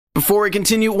Before we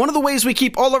continue, one of the ways we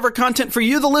keep all of our content for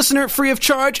you, the listener, free of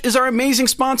charge is our amazing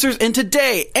sponsors, and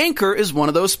today, Anchor is one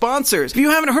of those sponsors. If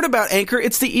you haven't heard about Anchor,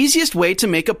 it's the easiest way to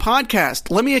make a podcast.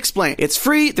 Let me explain. It's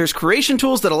free, there's creation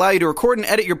tools that allow you to record and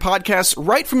edit your podcasts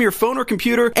right from your phone or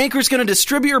computer. Anchor's going to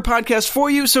distribute your podcast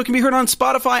for you so it can be heard on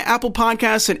Spotify, Apple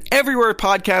Podcasts, and everywhere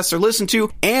podcasts are listened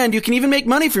to, and you can even make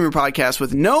money from your podcast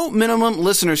with no minimum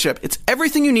listenership. It's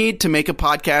everything you need to make a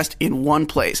podcast in one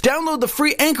place. Download the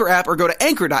free Anchor app or go to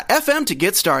anchor.fm to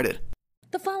get started.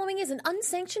 The following is an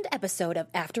unsanctioned episode of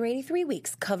After 83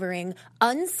 Weeks covering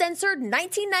Uncensored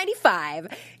 1995.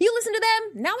 You listen to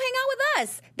them, now hang out with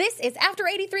us. This is After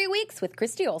 83 Weeks with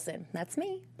Christy Olsen. That's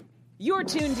me. You're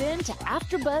tuned in to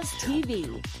AfterBuzz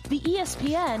TV, the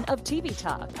ESPN of TV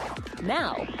talk.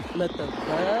 Now, let the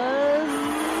buzz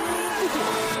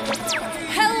begin.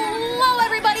 Hello,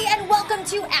 everybody, and welcome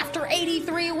to After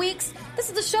 83 Weeks. This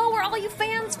is the show where all you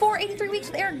fans for 83 Weeks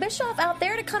with Eric Bischoff out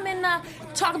there to come and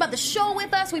talk about the show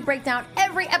with us. We break down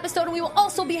every episode, and we will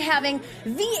also be having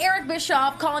the Eric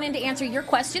Bischoff calling in to answer your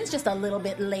questions just a little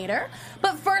bit later.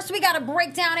 But first, we got to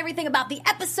break down everything about the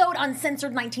episode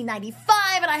Uncensored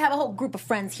 1995, and I have a whole group of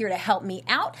friends here to help me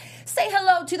out. Say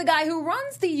hello to the guy who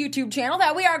runs the YouTube channel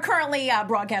that we are currently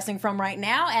broadcasting from right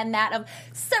now, and that of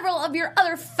several of your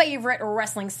other favorite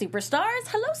wrestling superstars.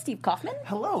 Hello, Steve Kaufman.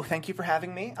 Hello, thank you for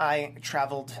having me. I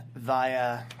traveled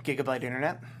via Gigabyte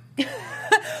Internet.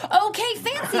 Okay,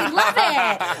 fancy, love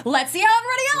it. Let's see how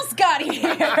everybody else got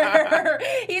here.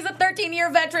 He's a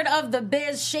 13-year veteran of the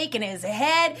biz, shaking his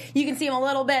head. You can see him a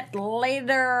little bit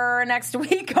later next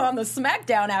week on the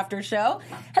SmackDown After Show.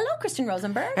 Hello, Christian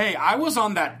Rosenberg. Hey, I was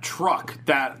on that truck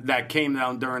that came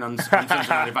down during Uncensored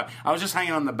 95. I was just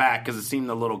hanging on the back because it seemed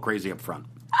a little crazy up front.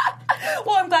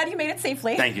 Well, I'm glad you made it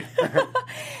safely. Thank you.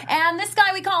 And this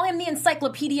guy, we call him the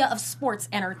Encyclopedia of Sports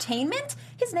Entertainment.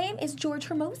 His name is George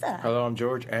Hermosa. Hello, I'm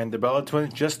George, and the Bella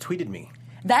Twins just tweeted me.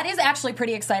 That is actually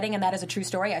pretty exciting, and that is a true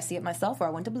story. I see it myself, or I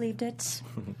wouldn't have believed it.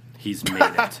 He's made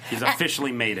it. He's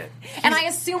officially made it. And I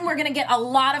assume we're going to get a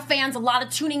lot of fans, a lot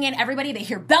of tuning in, everybody. They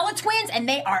hear Bella Twins, and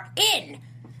they are in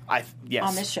Yes.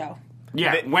 on this show.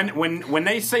 Yeah, when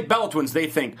they say Bella Twins, they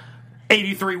think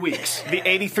 83 weeks. The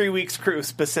 83 Weeks crew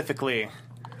specifically.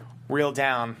 Real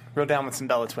down with some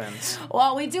Bella Twins.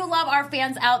 Well, we do love our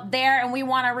fans out there, and we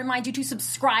want to remind you to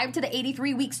subscribe to the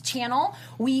 83 Weeks channel.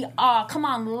 We come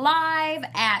on live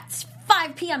at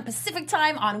 5 p.m. Pacific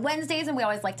time on Wednesdays, and we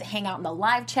always like to hang out in the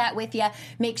live chat with you.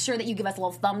 Make sure that you give us a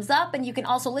little thumbs up, and you can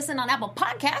also listen on Apple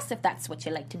Podcasts if that's what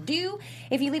you like to do.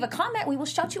 If you leave a comment, we will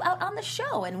shout you out on the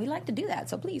show, and we like to do that,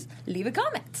 so please leave a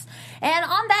comment. And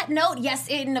on that note, yes,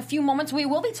 in a few moments we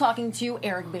will be talking to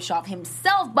Eric Bischoff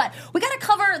himself, but we got to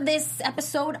cover this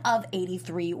episode of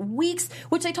 83 Weeks,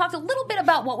 which I talked a little bit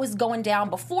about what was going down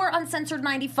before Uncensored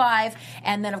 95,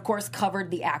 and then, of course,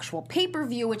 covered the actual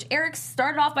pay-per-view, which Eric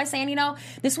started off by saying,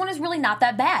 this one is really not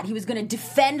that bad. He was going to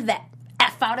defend the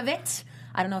F out of it.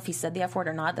 I don't know if he said the F word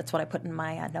or not. That's what I put in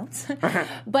my notes.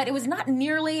 But it was not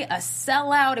nearly a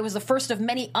sellout. It was the first of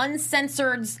many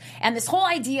uncensoreds. And this whole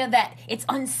idea that it's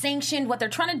unsanctioned, what they're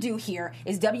trying to do here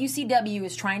is WCW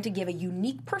is trying to give a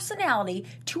unique personality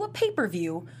to a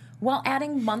pay-per-view while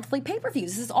adding monthly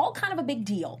pay-per-views. This is all kind of a big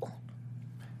deal.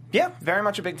 Yeah, very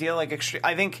much a big deal.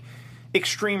 I think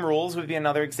Extreme Rules would be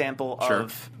another example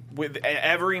of... With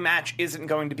every match isn't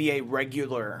going to be a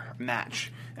regular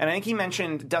match. And I think he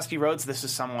mentioned Dusty Rhodes. This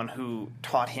is someone who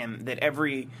taught him that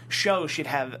every show should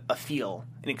have a feel,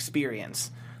 an experience.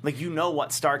 Like, you know what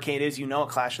Starrcade is, you know what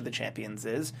Clash of the Champions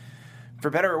is. For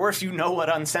better or worse, you know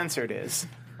what Uncensored is.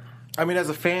 I mean, as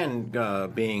a fan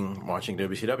watching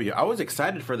WCW, I was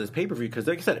excited for this pay-per-view because,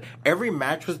 like I said, every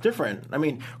match was different. I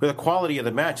mean, the quality of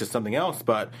the match is something else,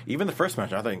 but even the first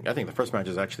match, I think the first match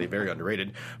is actually very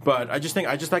underrated. But I just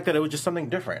like that it was just something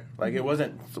different. Like, it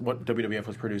wasn't what WWF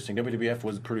was producing. WWF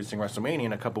was producing WrestleMania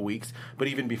in a couple weeks, but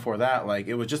even before that, like,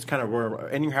 it was just kind of where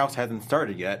In Your House hasn't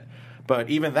started yet. But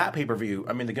even that pay-per-view,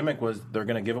 I mean, the gimmick was they're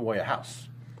going to give away a house.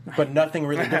 But nothing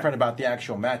really different about the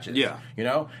actual matches. Yeah. You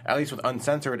know? At least with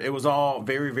Uncensored, it was all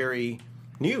very, very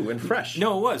new and fresh.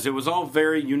 No, it was. It was all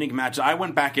very unique matches. I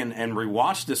went back and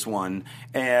rewatched this one,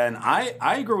 and I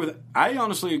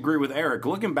honestly agree with Eric.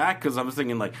 Looking back, because I was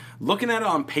thinking, like, looking at it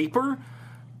on paper,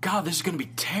 God, this is going to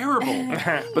be terrible.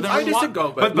 But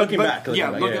then looking back.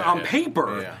 on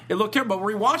paper, it looked terrible. But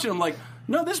rewatching, I'm like,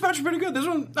 No, this match was pretty good. This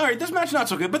one, all right, this match not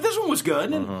so good, but this one was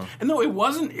good. And no, it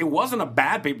wasn't a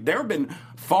bad pay. There have been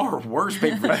far worse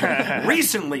pay-per-views.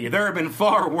 Recently, there have been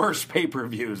far worse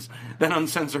pay-per-views than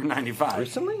Uncensored 95.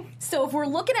 Recently? So if we're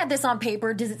looking at this on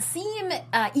paper, does it seem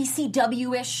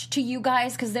ECW-ish to you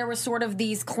guys? Because there were sort of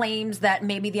these claims that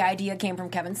maybe the idea came from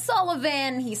Kevin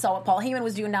Sullivan. He saw what Paul Heyman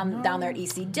was doing down there at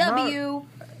ECW.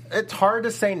 It's hard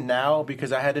to say now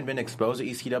because I hadn't been exposed to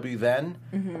ECW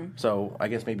then. So I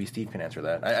guess maybe Steve can answer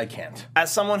that. I can't.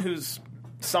 As someone who's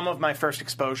some of my first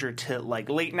exposure to like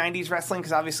late 90s wrestling,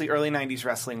 because obviously early 90s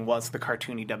wrestling was the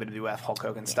cartoony WWF Hulk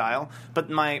Hogan style, but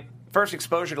my first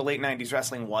exposure to late 90s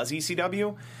wrestling was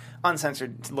ECW.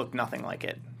 Uncensored looked nothing like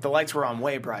it. The lights were on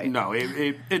way bright. No,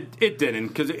 it didn't,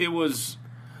 because it was,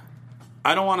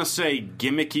 I don't want to say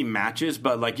gimmicky matches,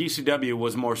 but like ECW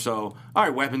was more so, all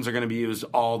right, weapons are going to be used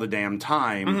all the damn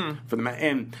time for the match.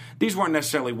 And these weren't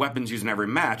necessarily weapons used in every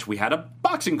match. We had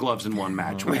boxing gloves in one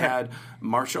match. We had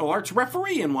martial arts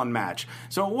referee in one match.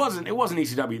 So it wasn't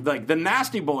ECW. Like the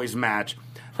Nasty Boys match,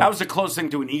 that was the closest thing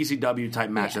to an ECW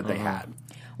type match that they had.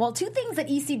 Well, two things that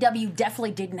ECW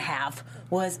definitely didn't have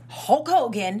was Hulk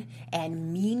Hogan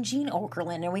and Mean Gene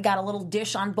Okerlund. And we got a little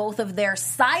dish on both of their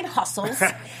side hustles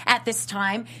at this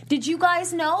time. Did you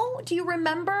guys know? Do you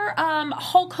remember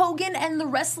Hulk Hogan and the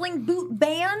Wrestling Boot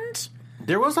Band?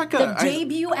 There was like the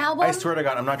debut album? I swear to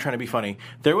God, I'm not trying to be funny.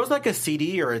 There was like a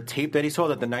CD or a tape that he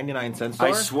sold at the 99-cent store.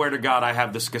 I swear to God, I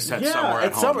have this cassette somewhere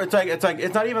at home.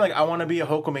 It's not even like I want to be a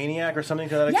Hulkamaniac or something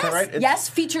to that extent, right? Yes,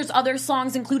 features other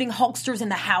songs including Hulksters in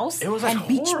the House it was like and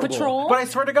Beach horrible. Patrol. But I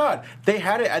swear to God, they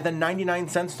had it at the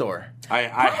 99-cent store. I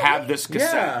have this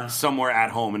cassette somewhere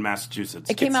at home in Massachusetts.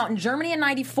 It came out in Germany in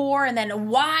 94 and then a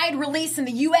wide release in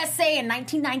the USA in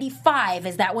 1995.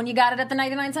 Is that when you got it at the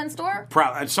 99-cent store?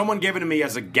 Someone gave it to me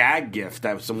as a gag gift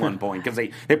at some one point because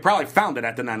they probably found it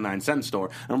at the 99-cent store.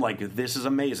 And I'm like, this is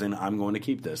amazing. I'm going to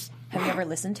keep this. Have you ever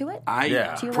listened to it?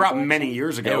 Many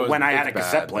years ago when I had a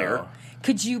cassette player. Though.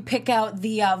 Could you pick out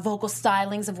the vocal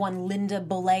stylings of one Linda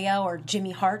Bolea or Jimmy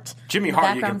Hart? Jimmy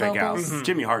Hart you can pick out.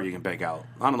 Jimmy Hart you can pick out.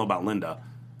 I don't know about Linda.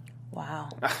 Wow.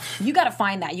 You got to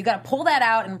find that. You got to pull that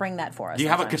out and bring that for us. Do you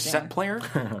have a cassette player?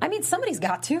 I mean, somebody's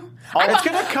got to. It's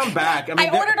going to come back. I mean,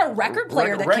 I ordered a record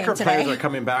player that came today. Record players are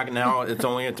coming back now. It's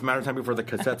a matter of time before the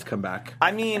cassettes come back.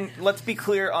 I mean, let's be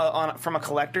clear from a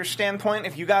collector's standpoint.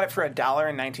 If you got it for $1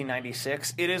 in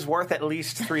 1996, it is worth at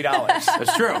least $3.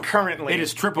 That's true. Currently, it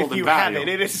is tripled in value. Have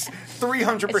it is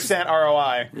 300%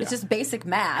 ROI. It's just basic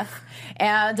math.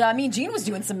 And Gene was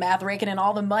doing some math, raking in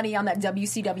all the money on that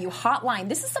WCW hotline.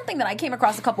 This is something that I came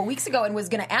across a couple weeks ago and was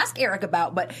going to ask Eric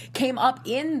about, but came up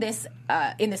in this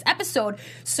episode.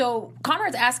 So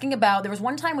Conrad's asking about, there was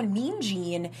one time when Mean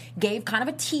Gene gave kind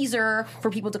of a teaser for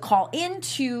people to call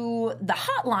into the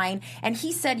hotline, and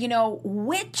he said,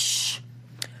 which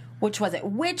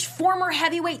former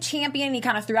heavyweight champion, he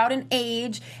kind of threw out an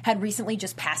age, had recently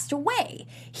just passed away.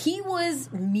 He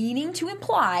was meaning to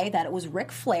imply that it was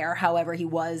Ric Flair. However, he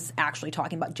was actually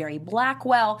talking about Jerry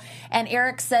Blackwell. And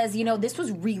Eric says, this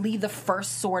was really the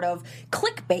first sort of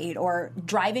clickbait or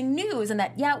driving news, and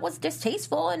that, it was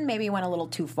distasteful and maybe went a little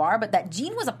too far, but that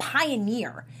Gene was a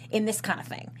pioneer in this kind of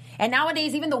thing. And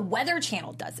nowadays, even the Weather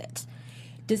Channel does it.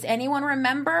 Does anyone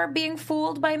remember being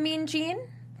fooled by Mean Gene?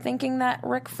 Thinking that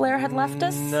Ric Flair had left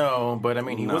us? No, but I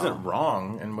mean, he wasn't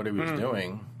wrong in what he was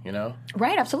doing,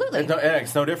 Right, absolutely.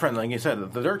 It's no different, like you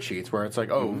said, the dirt sheets, where it's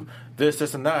like,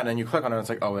 this, and that, and then you click on it, and it's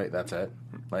like, oh, wait, that's it.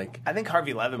 Like, I think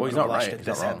Harvey Levin he's would not have blushed right. at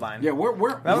this headline. Yeah,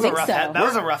 that was a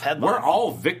rough headline. We're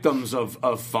all victims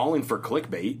of falling for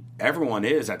clickbait. Everyone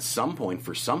is at some point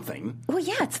for something. Well,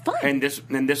 yeah, it's fun. And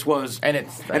this was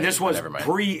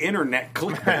pre-internet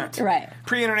clickbait. Right.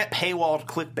 Pre-internet paywalled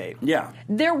clickbait. Yeah.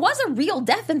 There was a real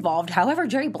death involved. However,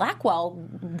 Jerry Blackwell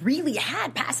really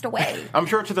had passed away. I'm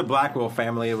sure to the Blackwell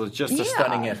family, it was just as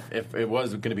stunning if it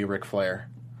was going to be Ric Flair.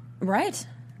 Right.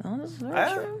 That's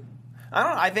very true. I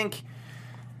don't know. I think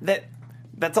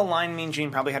that's a line Mean Gene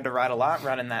probably had to ride a lot,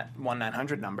 running that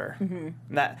 1-900 number.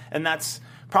 Mm-hmm. That's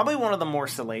probably one of the more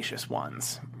salacious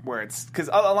ones, where it's because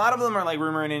a lot of them are like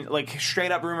rumor and like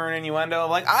straight up rumor and innuendo.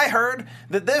 Like, I heard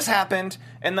that this happened,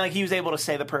 and like he was able to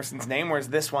say the person's name, whereas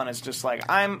this one is just like,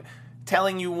 I'm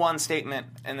telling you one statement,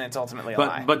 and it's ultimately a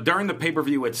lie. But during the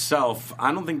pay-per-view itself,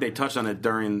 I don't think they touched on it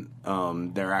during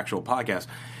their actual podcast.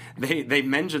 They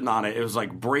mentioned on it, it was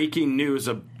like breaking news,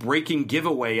 a breaking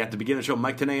giveaway at the beginning of the show.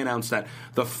 Mike Tenay announced that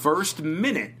the first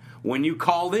minute when you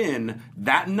called in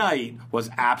that night was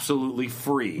absolutely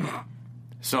free.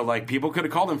 So, like, people could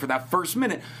have called in for that first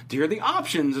minute to hear the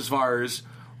options as far as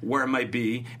where it might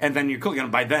be, and then you click on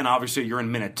it. By then, obviously, you're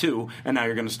in minute 2, and now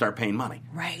you're going to start paying money.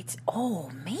 Right.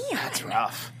 Oh, man. That's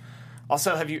rough.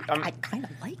 Also, have you? I kind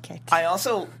of like it. I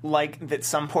also like that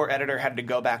some poor editor had to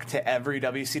go back to every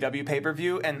WCW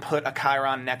pay-per-view and put a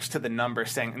chyron next to the number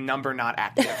saying "number not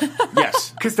active."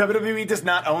 Yes. Because WWE does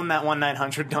not own that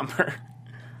 1-900 number.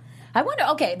 I wonder.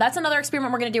 Okay, that's another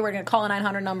experiment we're going to do. We're going to call a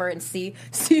 900 number and see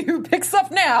who picks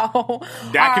up now.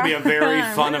 That could be a very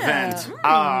fun event.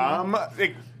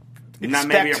 Not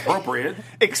maybe appropriate.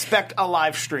 Expect a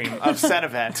live stream of said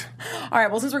event. All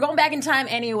right, well, since we're going back in time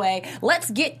anyway,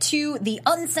 let's get to the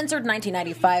uncensored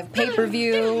 1995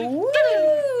 pay-per-view.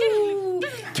 Woo!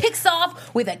 Kicks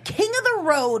off with a King of the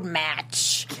Road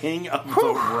match. King of the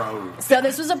Road. So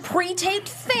this was a pre-taped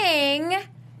thing.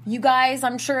 You guys,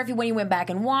 I'm sure when you went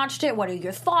back and watched it, what are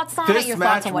your thoughts on it? This Your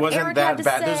match thoughts on what wasn't Eric had that to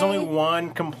bad. say? There's only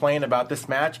one complaint about this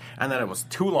match, and that it was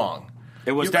too long.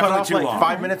 It was you definitely cut off too like long.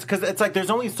 5 minutes because it's like there's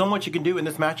only so much you can do in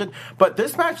this match. But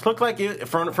this match looked like it.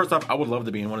 First off, I would love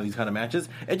to be in one of these kind of matches.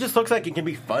 It just looks like it can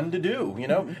be fun to do. You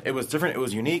know, It was different. It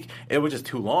was unique. It was just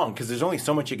too long because there's only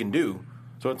so much you can do.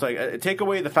 So it's like take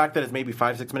away the fact that it's maybe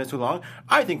 5-6 minutes too long.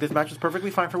 I think this match was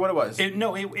perfectly fine for what it was.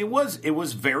 It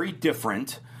was very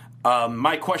different.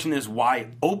 My question is why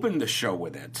open the show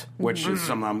with it, which is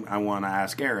something I want to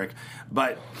ask Eric.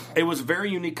 But it was a very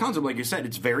unique concept, like you said.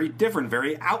 It's very different,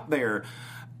 very out there.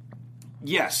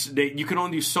 Yes, you can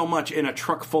only do so much in a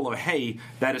truck full of hay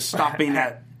that is stopping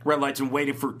at red lights and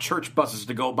waiting for church buses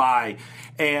to go by.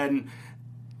 And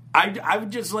I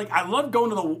would just I love going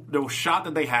to the shot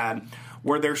that they had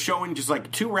where they're showing just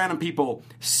like two random people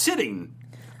sitting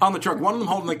on the truck. One of them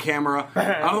holding the camera,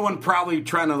 another one probably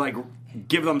trying to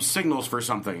give them signals for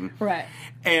something. Right.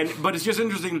 But it's just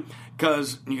interesting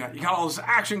because you got all this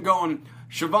action going,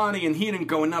 Shivani and Heenan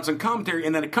going nuts on commentary,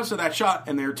 and then it cuts to that shot,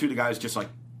 and there are two guys just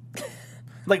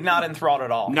not enthralled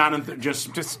at all.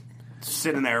 Just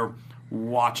sitting there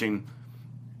watching,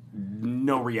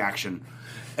 no reaction.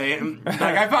 And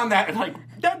I found that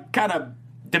that kind of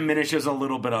diminishes a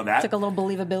little bit of that. Took a little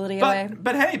believability away.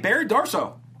 But hey, Barry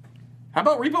Darsow. How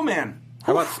about Repo Man?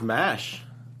 How about Smash?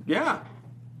 Yeah.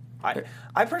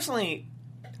 I personally,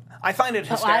 I find it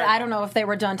hysterical. I don't know if they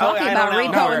were done talking I about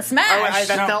don't know. Repo No. and Smash.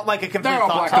 That felt like a complete They're all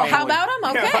thought. blacked out. How about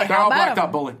them? Okay. They're How all about blacked them?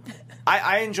 out bully.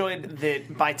 I enjoyed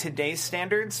that by today's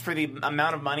standards, for the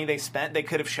amount of money they spent, they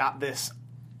could have shot this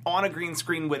on a green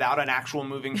screen without an actual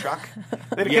moving truck.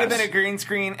 That it could have been a green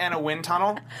screen and a wind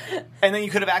tunnel, and then you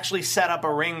could have actually set up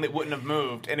a ring that wouldn't have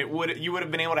moved, and you would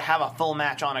have been able to have a full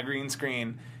match on a green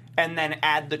screen, and then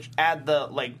add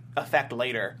the effect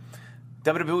later.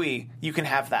 WWE, you can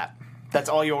have that. That's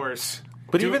all yours.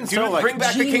 But bring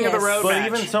back the King of the Road Genius. But match.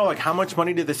 even so, how much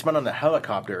money did they spend on the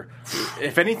helicopter?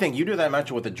 If anything, you do that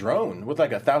match with a drone, with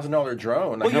 $1,000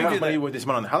 drone. How much money would they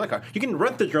spend on the helicopter? You can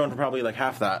rent the drone for probably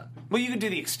half that. Well, you could do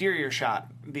the exterior shot.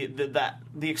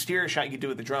 The exterior shot you could do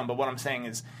with the drone. But what I'm saying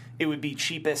is, it would be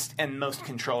cheapest and most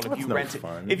controlled if you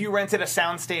rented a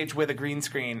soundstage with a green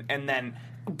screen,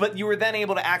 but you were then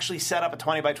able to actually set up a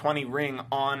 20x20 ring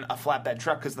on a flatbed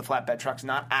truck because the flatbed truck's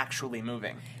not actually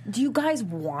moving. Do you guys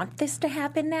want this to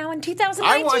happen now in 2019?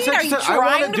 Are you I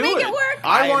trying want to make it work?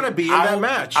 I want to be in that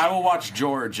match. I will watch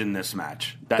George in this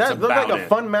match. That looked like a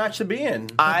fun match to be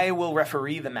in. I will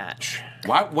referee the match.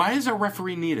 Why is a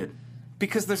referee needed?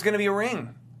 Because there's going to be a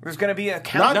ring. There's going to be a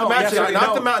count. Not the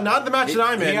match that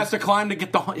I'm in. He has to climb to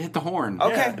hit the horn.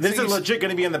 Okay. Yeah, this is legit going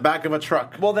to be in the back of a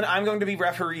truck. Well, then I'm going to be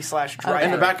referee/driver.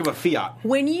 In the back of a Fiat.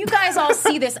 When you guys all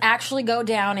see this actually go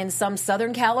down in some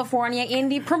Southern California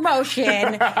indie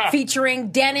promotion featuring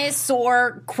Dennis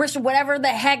or Christian, whatever the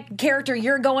heck character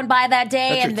you're going by that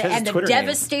day, That's your and the Twitter name.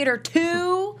 Devastator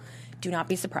 2, do not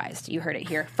be surprised. You heard it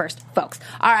here first, folks.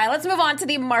 All right, let's move on to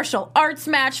the martial arts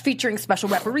match featuring special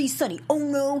referee Sonny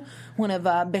Ono, one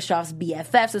of Bischoff's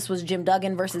BFFs. This was Jim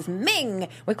Duggan versus Ming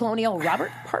with Colonial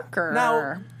Robert Parker.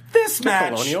 Now, this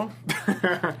match... Colonial?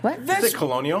 What? Is it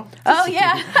Colonial? Oh,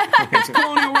 yeah. It's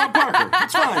Colonial Rob Parker.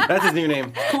 It's fine. That's his new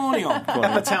name. Colonial.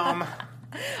 Epitome.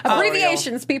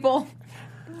 Abbreviations, people.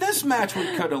 This match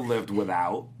we could have lived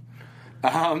without.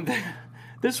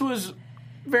 This was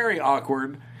very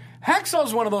awkward.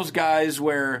 Hacksaw's one of those guys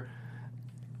where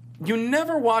you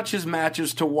never watch his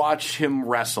matches to watch him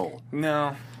wrestle.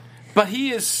 No. But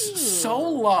he is so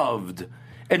loved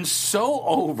and so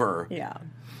over. Yeah.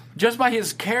 Just by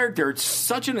his character. It's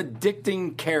such an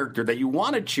addicting character that you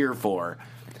want to cheer for.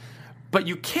 But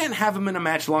you can't have him in a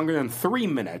match longer than 3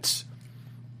 minutes.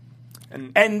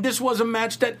 And this was a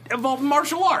match that involved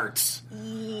martial arts.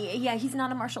 Yeah, he's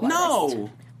not a martial artist. No.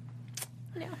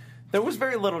 There was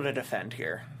very little to defend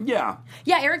here. Yeah.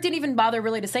 Yeah, Eric didn't even bother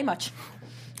really to say much.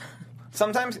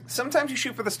 Sometimes you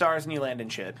shoot for the stars and you land in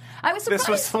shit. I was surprised.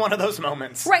 This was one of those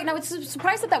moments. Right, now it's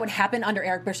surprised that would happen under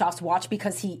Eric Bischoff's watch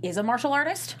because he is a martial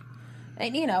artist.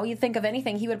 And, you think of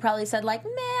anything, he would probably said, like,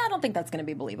 I don't think that's going to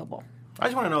be believable. I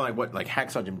just want to know, like, what, like,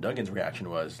 Hacksaw Jim Duggan's reaction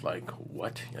was. Like,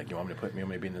 what? Like, you want me to put me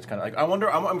maybe in this kind of, like, I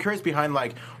wonder, I'm curious behind,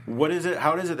 like, what is it,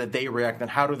 how is it that they react, and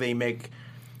how do they make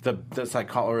the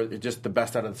psychology, or just the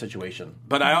best out of the situation?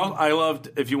 But I loved,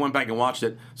 if you went back and watched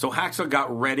it, so Hacksaw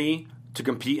got ready to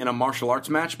compete in a martial arts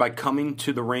match by coming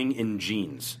to the ring in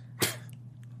jeans.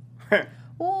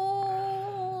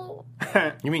 Well,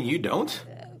 You mean you don't?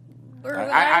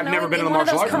 I've never been in a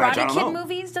martial arts match. I don't know. Karate Kid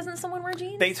movies, doesn't someone wear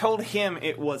jeans? They told him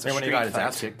it was a And when he street got his fight.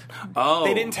 ass kicked. Oh.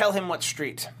 They didn't tell him what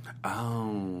street.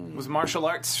 Oh. It was martial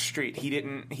arts street. He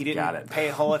didn't Got it. pay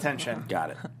whole attention.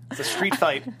 Got it. It's a street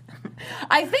fight.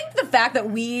 I think the fact that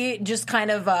we just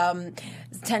kind of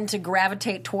tend to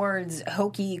gravitate towards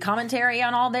hokey commentary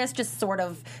on all this just sort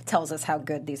of tells us how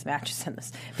good these matches in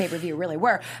this pay-per-view really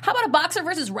were. How about a boxer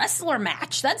versus wrestler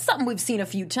match? That's something we've seen a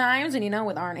few times, and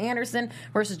with Arn Anderson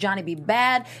versus Johnny B.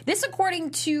 Bad. This,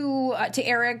 according to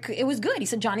Eric, it was good. He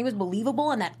said Johnny was believable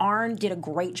and that Arn did a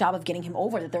great job of getting him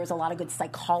over, that there was a lot of good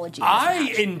psychology in this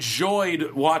match.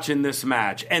 Enjoyed watching this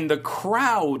match, and the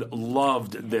crowd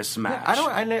loved this match.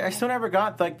 I still never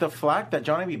got, like, the flack that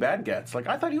Johnny B. Bad gets. Like,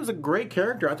 I thought he was a great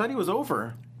character. I thought he was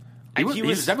over. He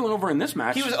was definitely over in this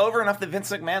match. He was over enough that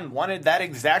Vince McMahon wanted that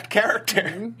exact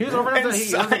character. He was over enough And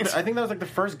that I think that was, like, the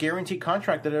first guaranteed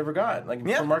contract that I ever got, like,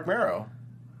 from Mark Marrow.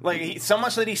 Like, so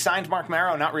much that he signed Mark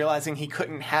Marrow, not realizing he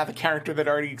couldn't have a character that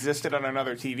already existed on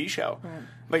another TV show.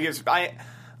 Like,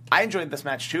 I enjoyed this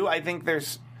match too. I think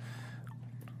it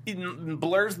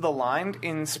blurs the line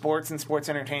in sports and sports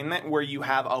entertainment where you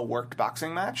have a worked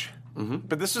boxing match. Mm-hmm.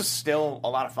 But this was still a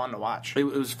lot of fun to watch. It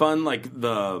was fun. Like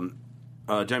the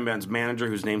Johnny Band's manager,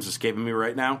 whose name's escaping me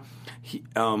right now, he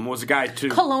was a guy to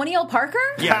Colonial Parker?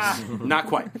 Yes, not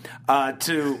quite.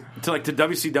 To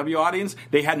WCW audience,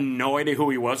 they had no idea who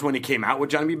he was when he came out with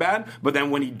Johnny B. Bad. But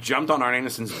then when he jumped on Arn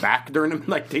Anderson's back during him,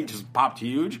 like they just popped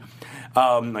huge.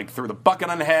 Like threw the bucket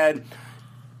on the head.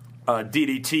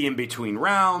 DDT in between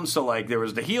rounds. So like there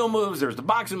was the heel moves, there's the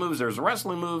boxing moves, there's the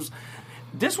wrestling moves.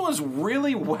 This was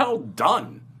really well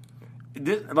done.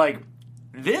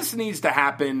 This needs to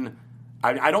happen.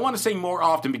 I don't want to say more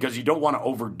often because you don't want to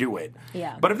overdo it.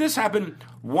 Yeah. But if this happened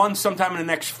once sometime in the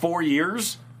next 4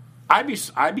 years, I'd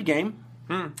be game.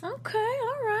 Okay,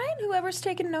 all right. Whoever's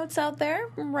taking notes out there,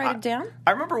 write it down.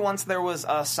 I remember once there was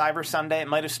a Cyber Sunday, it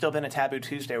might have still been a Taboo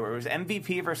Tuesday, where it was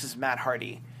MVP versus Matt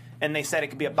Hardy. And they said it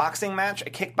could be a boxing match,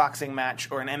 a kickboxing match,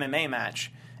 or an MMA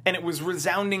match. And it was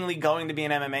resoundingly going to be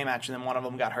an MMA match, and then one of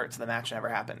them got hurt, so the match never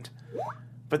happened.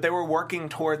 But they were working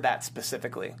toward that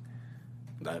specifically.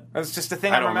 That's just a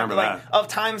thing I remember like, of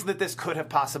times that this could have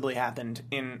possibly happened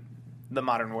in the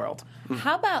modern world.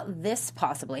 How about this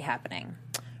possibly happening?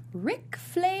 Ric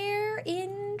Flair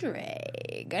in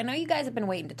drag. I know you guys have been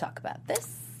waiting to talk about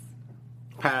this.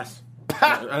 Pass.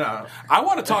 I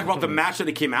want to talk about the match that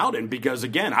he came out in because,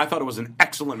 again, I thought it was an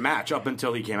excellent match up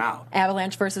until he came out.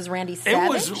 Avalanche versus Randy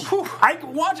Savage. I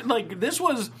watched, like, this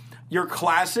was your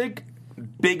classic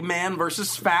big man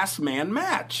versus fast man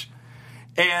match.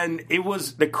 And it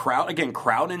was the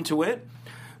crowd into it.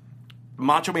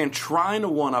 Macho Man trying to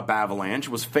one-up Avalanche,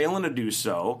 was failing to do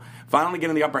so, finally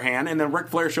getting the upper hand, and then Ric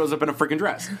Flair shows up in a freaking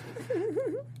dress.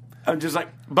 I'm just like,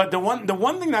 but the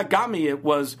one thing that got me, it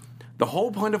was the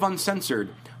whole point of Uncensored,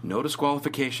 no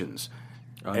disqualifications.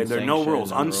 And there are no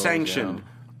rules, unsanctioned. Yeah.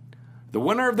 The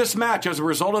winner of this match as a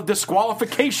result of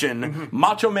disqualification,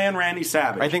 Macho Man Randy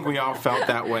Savage. I think we all felt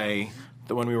that way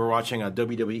when we were watching a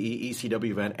WWE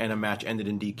ECW event and a match ended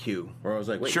in DQ. Where I was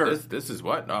like, wait, sure. this is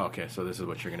what? Oh, okay, so this is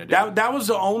what you're going to do. That was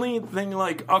the only thing,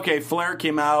 like, okay, Flair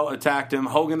came out, attacked him.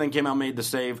 Hogan then came out, made the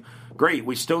save. Great,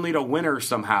 we still need a winner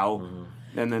somehow. Mm-hmm.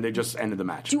 And then they just ended the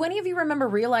match. Do any of you remember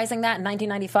realizing that in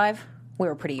 1995? We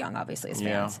were pretty young, obviously, as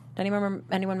fans. Yeah. Anyone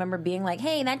remember being like,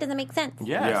 hey, that doesn't make sense?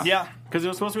 Yeah. Because it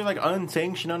was supposed to be like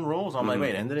unsanctioned rules. I'm like,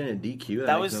 wait, ended in a DQ?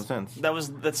 That makes no sense.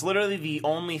 That's literally the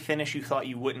only finish you thought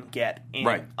you wouldn't get in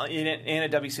a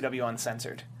WCW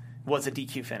Uncensored. Was a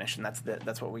DQ finish, and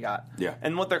that's what we got. Yeah.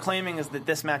 And what they're claiming is that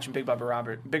this match and Big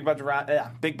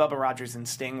Bubba Rogers and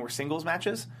Sting were singles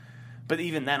matches. But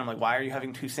even then, I'm like, why are you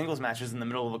having two singles matches in the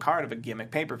middle of a card of a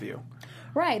gimmick pay-per-view?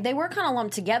 Right. They were kind of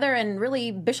lumped together, and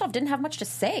really, Bischoff didn't have much to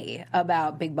say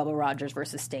about Big Bubba Rogers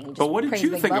versus Sting. But what did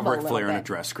you think of Ric Flair in a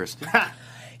dress, Kristen?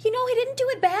 He didn't do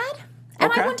it bad.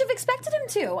 And Okay. I wouldn't have expected him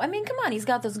to. I mean, come on, he's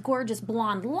got those gorgeous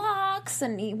blonde locks,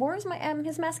 and he wore his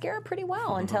mascara pretty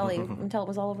well until it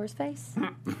was all over his face.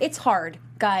 It's hard,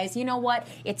 guys. You know what?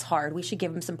 It's hard. We should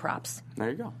give him some props. There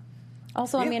you go.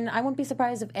 Also, I mean, I wouldn't be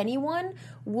surprised if anyone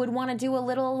would want to do a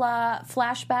little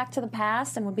flashback to the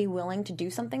past and would be willing to do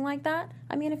something like that.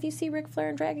 I mean, if you see Ric Flair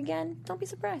in drag again, don't be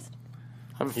surprised.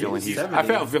 I have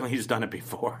a feeling he's done it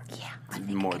before. Yeah, I think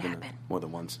more it could happen. more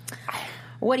than once.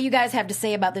 What do you guys have to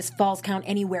say about this Falls Count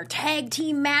Anywhere tag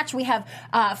team match? We have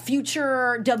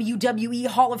future WWE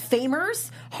Hall of Famers,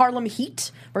 Harlem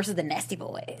Heat versus the Nasty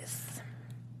Boys.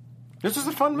 This was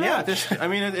a fun match. I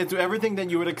mean, it's everything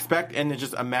that you would expect, and it's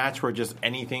just a match where just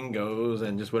anything goes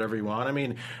and just whatever you want. I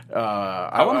mean,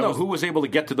 I want to know who was able to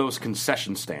get to those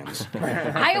concession stands.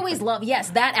 I always love,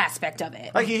 that aspect of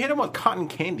it. Like, he hit him with cotton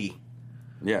candy.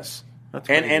 Yes. That's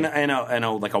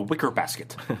and like a wicker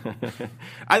basket.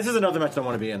 This is another match I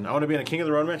want to be in. I want to be in a King of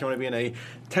the Road match. I want to be in a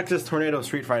Texas Tornado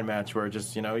Street Fight match where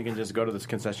just, you can just go to this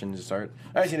concession and just start.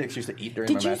 I just need an excuse to eat during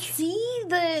my match. Did you see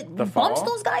the bumps fall?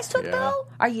 those guys took, though?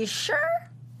 Are you sure?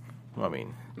 Well, I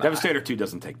mean, Devastator 2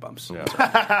 doesn't take bumps. Yeah.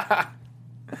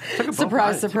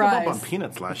 Surprise. Took a bump on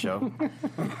Peanuts last show.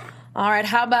 All right,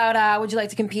 how about would you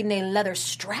like to compete in a leather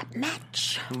strap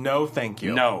match? No, thank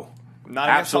you. No. Not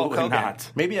Absolutely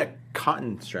not. Maybe a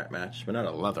cotton strap match, but not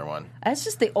a leather one. That's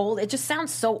just it just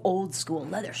sounds so old school,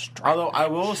 leather strap. Although I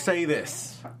will say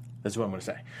this. This is what I'm going to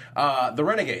say. The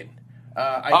Renegade.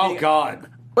 God.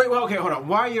 Wait, well, okay, hold on.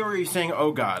 Why are you saying,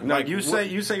 oh, God? No, you say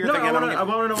you're thinking. I want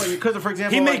to know what because, for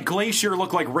example, he made Glacier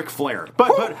look like Ric Flair.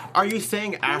 But are you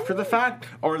saying after the fact,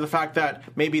 or the fact that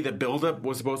maybe the build-up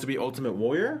was supposed to be Ultimate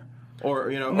Warrior?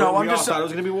 Or, no, I'm just thought it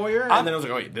was going to be Warrior, and then I was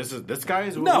like, oh, wait, this guy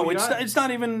is No, it's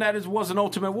not even that it was an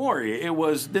Ultimate Warrior. It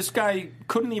was, this guy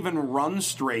couldn't even run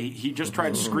straight. He just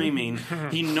tried screaming.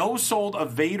 He no-sold a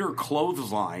Vader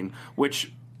clothesline,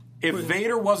 which, if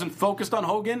Vader wasn't focused on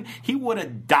Hogan, he would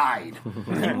have died.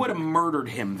 He would have murdered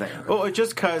him there. Well, it's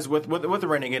just because with the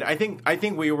Renegade, I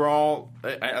think we were all,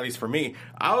 at least for me,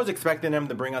 I was expecting them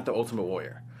to bring out the Ultimate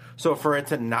Warrior. So for it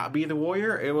to not be the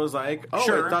Warrior, it was like, oh,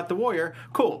 sure. It's not the Warrior.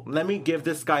 Cool. Let me give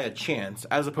this guy a chance.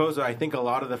 As opposed to, I think a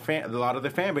lot of the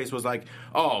fan base was like,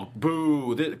 oh,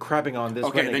 boo, crapping on this.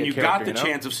 Okay, then you got the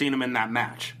chance of seeing him in that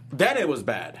match. Then it was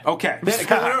bad. Okay,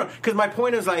 because my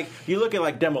point is like you look at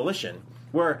like Demolition,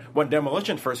 where when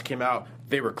Demolition first came out,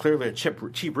 they were clearly a cheap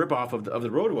ripoff of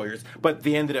the Road Warriors, but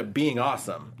they ended up being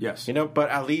awesome. Yes, but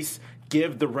at least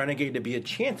give the Renegade to be a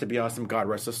chance to be awesome. God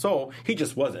rest his soul. He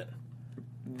just wasn't.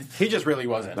 He just really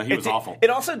wasn't. No, he was awful. It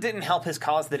also didn't help his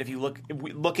cause that if you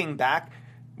looking back,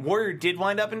 Warrior did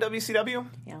wind up in WCW.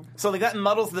 Yeah. So that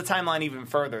muddles the timeline even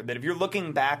further. That if you're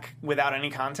looking back without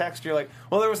any context, you're like,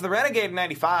 well, there was the Renegade in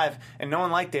 '95 and no one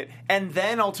liked it, and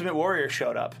then Ultimate Warrior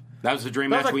showed up. That was the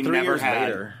dream That was match like we 3 never years had.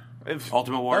 later.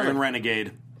 Ultimate Warrior and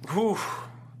Renegade. Whew.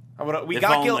 We If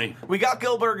got only. we got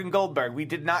Gilbert and Goldberg. We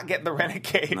did not get the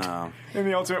Renegade in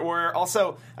the Ultimate Warrior.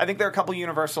 Also, I think there are a couple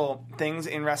universal things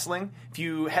in wrestling. If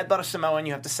you headbutt a Samoan,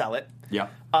 you have to sell it. Yeah.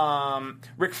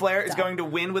 Ric Flair is going to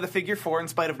win with a figure 4 in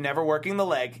spite of never working the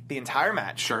leg the entire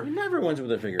match. Sure. He never wins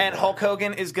with a figure. And Hulk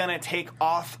Hogan is going to take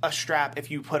off a strap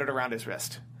if you put it around his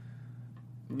wrist.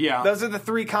 Yeah. Those are the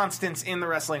 3 constants in the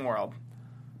wrestling world.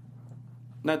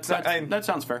 That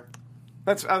sounds fair.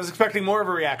 I was expecting more of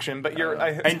a reaction, but you're...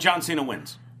 And John Cena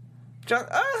wins.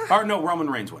 Or no,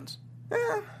 Roman Reigns wins.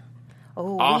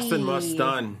 Oh, Austin must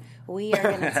stun. We are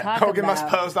going to talk Hogan about... must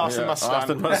pose, Austin must stun.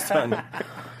 Austin must stun.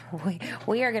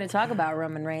 We are going to talk about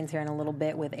Roman Reigns here in a little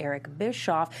bit with Eric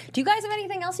Bischoff. Do you guys have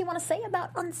anything else you want to say about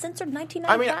Uncensored 1995?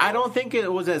 I mean, I don't think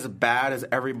it was as bad as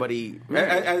everybody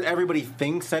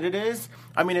thinks that it is.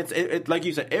 I mean, it like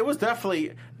you said, it was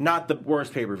definitely not the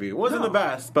worst pay-per-view. It wasn't the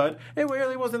best, but it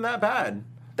really wasn't that bad.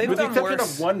 With the exception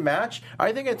of one match,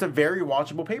 I think it's a very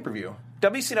watchable pay-per-view.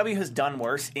 WCW has done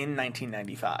worse in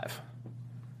 1995.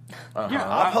 Yeah,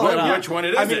 I'll pull it up. Which one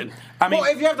it is? I mean, well,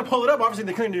 if you have to pull it up, obviously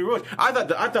they couldn't do rules. I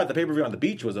thought the pay-per-view on the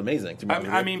beach was amazing. To me,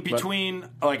 I mean,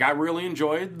 I really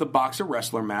enjoyed the Boxer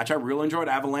Wrestler match. I really enjoyed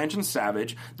Avalanche and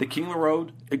Savage. The King of the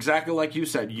Road, exactly like you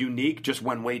said, unique, just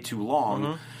went way too long.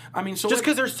 Mm-hmm. I mean, so just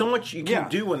because there's so much you can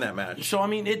do in that match. So I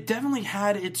mean, it definitely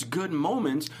had its good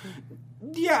moments.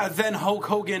 Yeah, then Hulk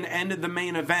Hogan ended the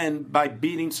main event by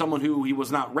beating someone who he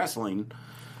was not wrestling.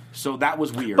 So that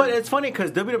was weird. But it's funny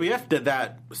because WWF did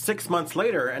that 6 months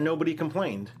later and nobody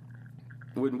complained.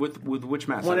 With which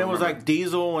match? When it was like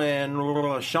Diesel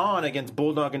and Shawn against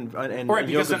Bulldog and right,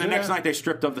 because then the next night they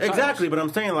stripped up the titles. Exactly, but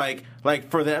I'm saying like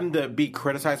for them to be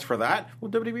criticized for that,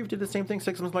 well, WWE did the same thing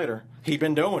 6 months later. He'd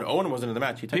been to Owen. Owen wasn't in the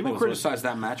match. People criticized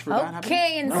that match for that.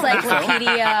 Okay,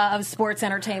 Encyclopedia of Sports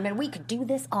Entertainment. We could do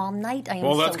this all night. I am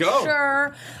let's go.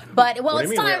 Sure. But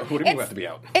it's time. Who do you mean we have to be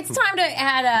out? It's time to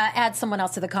add someone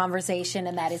else to the conversation,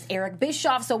 and that is Eric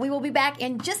Bischoff. So we will be back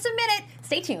in just a minute.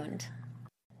 Stay tuned.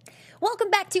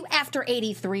 Welcome back to After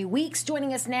 83 Weeks.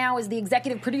 Joining us now is the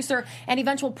executive producer and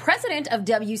eventual president of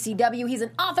WCW. He's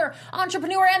an author,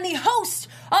 entrepreneur, and the host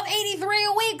of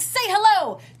 83 Weeks. Say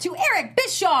hello to Eric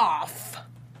Bischoff.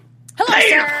 Hello,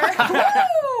 sir.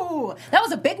 Woo! That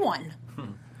was a big one.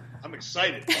 I'm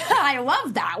excited. I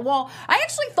love that. Well, I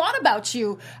actually thought about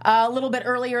you a little bit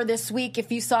earlier this week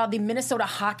if you saw the Minnesota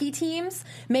hockey teams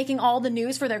making all the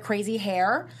news for their crazy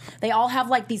hair. They all have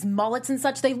like these mullets and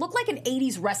such. They look like an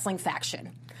 80s wrestling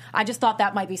faction. I just thought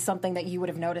that might be something that you would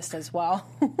have noticed as well.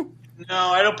 No,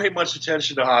 I don't pay much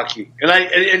attention to hockey, and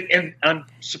I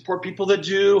support people that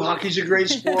do. Hockey's a great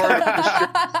sport.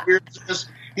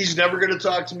 He's never going to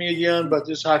talk to me again, but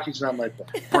this hockey's not my thing.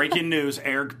 Breaking news: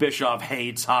 Eric Bischoff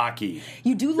hates hockey.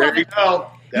 You do love There you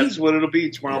go. That's what it'll be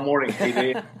tomorrow morning.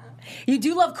 You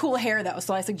do love cool hair, though,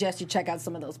 so I suggest you check out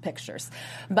some of those pictures.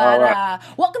 But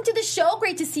welcome to the show.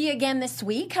 Great to see you again this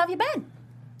week. How have you been?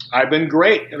 I've been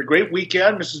great. Had a great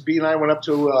weekend. Mrs. B and I went up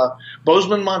to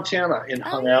Bozeman, Montana, and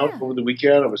hung out over the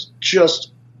weekend. It was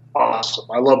just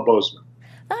awesome. I love Bozeman.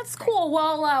 That's cool.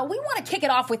 Well, we want to kick it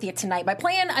off with you tonight by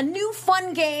playing a new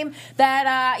fun game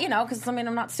that, because,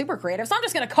 I'm not super creative, so I'm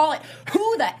just going to call it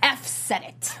Who the F Said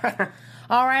It.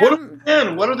 All right.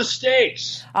 What are the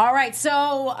stakes? All right.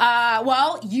 So,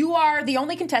 you are the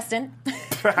only contestant.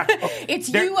 It's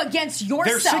you against yourself.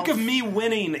 They're sick of me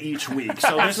winning each week,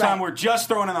 so this time we're just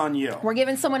throwing it on you. We're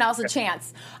giving someone else a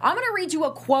chance. I'm going to read you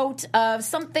a quote of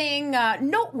something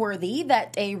noteworthy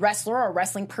that a wrestler or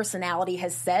wrestling personality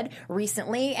has said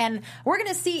recently, and we're going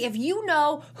to see if you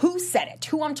know who said it,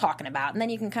 who I'm talking about, and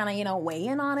then you can kind of weigh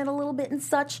in on it a little bit and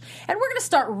such. And we're going to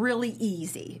start really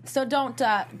easy, so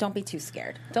don't be too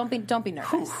scared. Don't be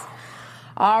nervous. Whew.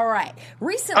 All right.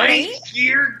 Recently, I ain't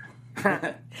scared.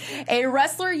 A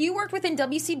wrestler you worked with in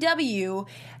WCW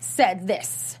said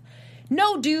this.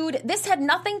 No, dude, this had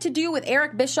nothing to do with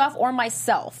Eric Bischoff or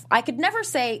myself. I could never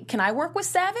say, can I work with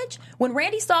Savage? When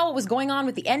Randy saw what was going on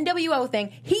with the NWO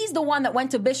thing, he's the one that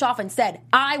went to Bischoff and said,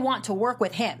 I want to work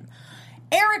with him.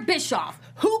 Eric Bischoff,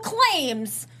 who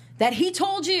claims that he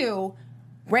told you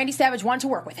Randy Savage wanted to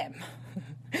work with him.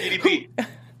 DDP.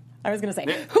 I was going to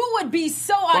say, who would be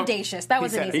so audacious? That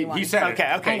was an easy one. He said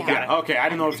Okay, got it. Okay, I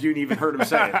don't know if you even heard him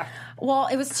say it. Well,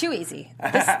 it was too easy.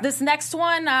 This next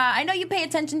one, I know you pay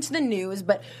attention to the news,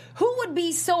 but who would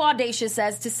be so audacious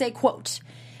as to say, quote,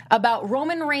 about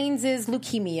Roman Reigns'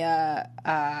 leukemia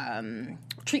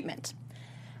treatment?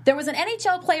 There was an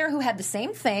NHL player who had the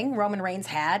same thing Roman Reigns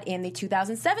had in the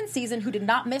 2007 season who did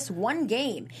not miss one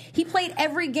game. He played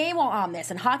every game while on this,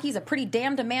 and hockey's a pretty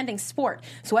damn demanding sport,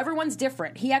 so everyone's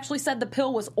different. He actually said the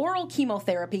pill was oral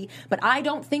chemotherapy, but I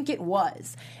don't think it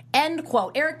was. End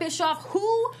quote. Eric Bischoff,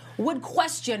 who would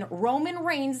question Roman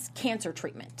Reigns' cancer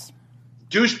treatment?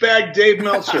 Douchebag Dave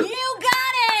Meltzer. You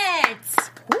got it!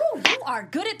 Woo, you are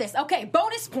good at this. Okay,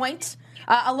 bonus point.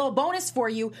 A little bonus for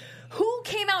you. Who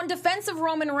came out in defense of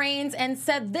Roman Reigns and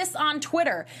said this on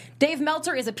Twitter? Dave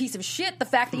Meltzer is a piece of shit. The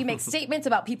fact that you make statements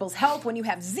about people's health when you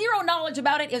have zero knowledge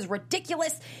about it is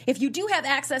ridiculous. If you do have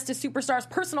access to superstars'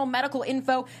 personal medical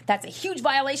info, that's a huge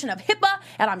violation of HIPAA,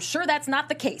 and I'm sure that's not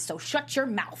the case, so shut your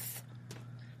mouth.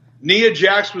 Nia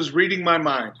Jax was reading my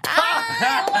mind.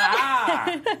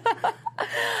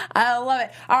 I love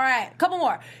it. All right, a couple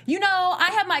more.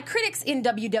 I have my critics in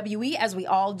WWE, as we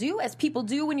all do, as people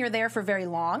do when you're there for very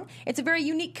long. It's a very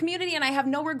unique community, and I have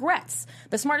no regrets.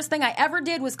 The smartest thing I ever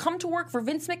did was come to work for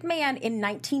Vince McMahon in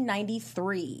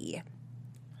 1993.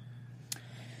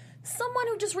 Someone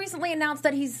who just recently announced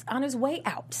that he's on his way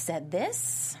out said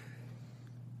this.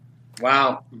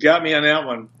 Wow, you got me on that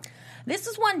one. This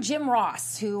is one Jim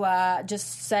Ross, who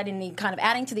just said in the kind of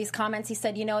adding to these comments, he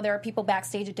said, there are people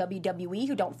backstage at WWE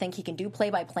who don't think he can do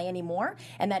play-by-play anymore,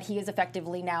 and that he is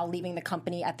effectively now leaving the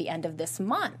company at the end of this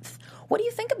month. What do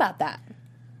you think about that?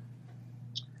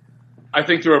 I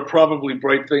think there are probably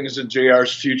bright things in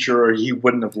JR's future, or he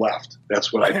wouldn't have left.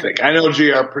 That's what I think. I know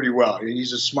JR pretty well.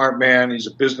 He's a smart man. He's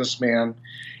a businessman,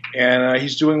 and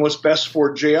he's doing what's best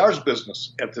for JR's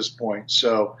business at this point.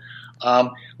 So,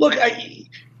 look,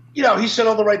 he said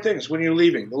all the right things when you're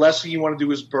leaving. The last thing you want to do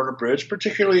is burn a bridge,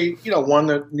 particularly, one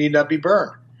that need not be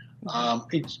burned.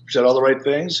 He said all the right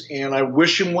things, and I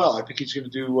wish him well. I think he's going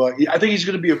to do. I think he's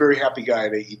going to be a very happy guy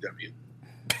at AEW.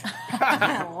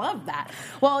 I love that.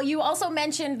 Well, you also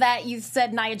mentioned that you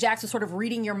said Nia Jax was sort of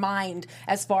reading your mind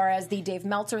as far as the Dave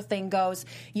Meltzer thing goes.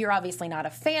 You're obviously not a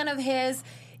fan of his.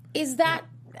 Is that?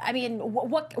 I mean,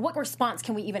 what response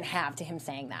can we even have to him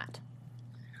saying that?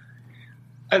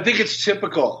 I think it's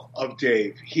typical of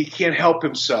Dave. He can't help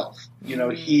himself.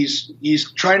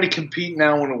 He's trying to compete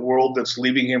now in a world that's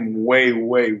leaving him way,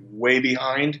 way, way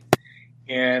behind.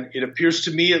 And it appears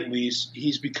to me, at least,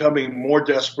 he's becoming more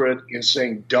desperate in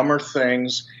saying dumber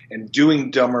things and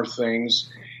doing dumber things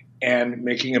and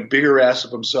making a bigger ass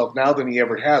of himself now than he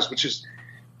ever has, which is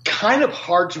kind of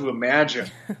hard to imagine,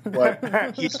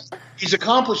 but he's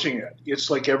accomplishing it. It's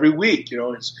like every week,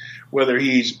 it's whether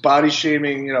he's body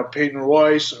shaming, Peyton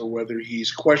Royce, or whether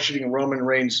he's questioning Roman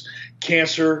Reigns'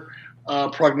 cancer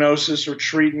prognosis or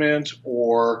treatment,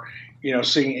 or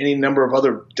saying any number of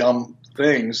other dumb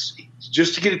things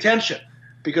just to get attention.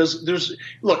 Because the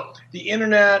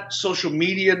internet, social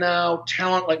media now,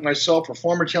 talent like myself, or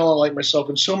former talent like myself,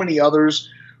 and so many others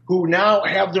who now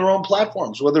have their own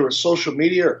platforms, whether it's social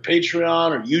media or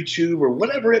Patreon or YouTube or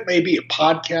whatever it may be, a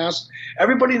podcast.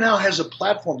 Everybody now has a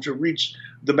platform to reach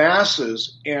the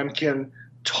masses and can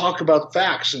talk about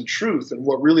facts and truth and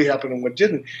what really happened and what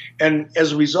didn't. And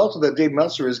as a result of that, Dave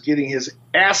Meltzer is getting his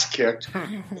ass kicked.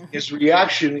 His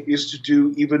reaction is to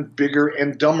do even bigger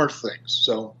and dumber things.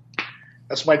 So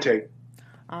that's my take.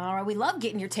 All right, we love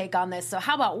getting your take on this. So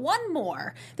how about one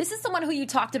more? This is someone who you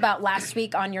talked about last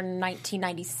week on your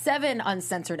 1997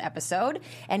 Uncensored episode,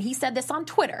 and he said this on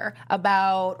Twitter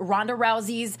about Ronda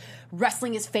Rousey's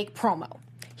wrestling is fake promo.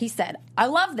 He said, I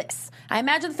love this. I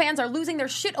imagine fans are losing their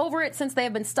shit over it since they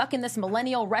have been stuck in this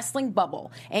millennial wrestling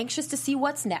bubble, anxious to see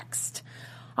what's next.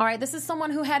 All right, this is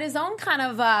someone who had his own kind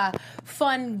of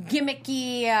fun,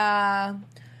 gimmicky,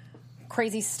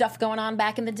 crazy stuff going on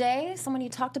back in the day. Someone you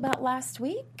talked about last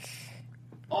week.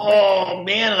 Oh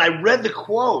man! And I read the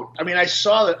quote. I mean, I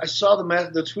saw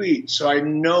the tweet, so I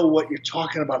know what you're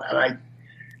talking about, and I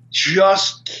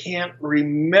just can't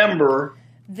remember.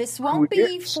 This won't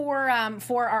be for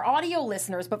our audio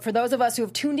listeners, but for those of us who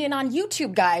have tuned in on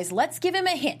YouTube, guys, let's give him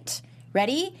a hint.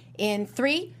 Ready? In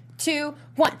 3, 2,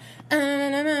 1. Oh,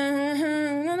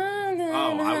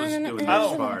 I was doing this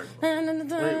part.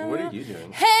 Wait, what are you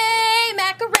doing? Hey,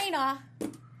 Macarena.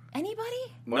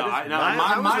 Anybody? No,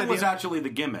 mine was actually the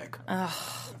gimmick.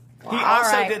 He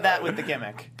also did that with the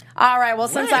gimmick. All right, well,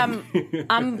 since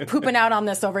I'm pooping out on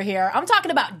this over here, I'm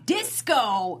talking about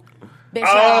Disco Bishop.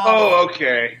 Oh,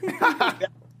 okay.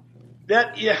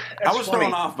 I was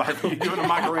thrown off by you doing a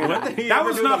Macarena. That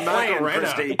was not planned,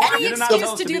 Christy. Any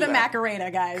excuse to do the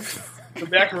Macarena, guys. The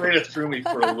Macarena threw me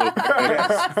for a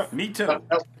loop. Me too.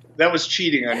 That was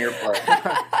cheating on your part.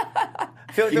 I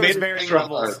feel like there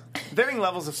was varying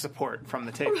levels of support from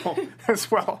the table as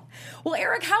well. Well,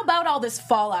 Eric, how about all this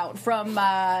fallout from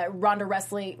Ronda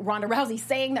Rousey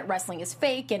saying that wrestling is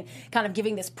fake and kind of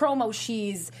giving this promo?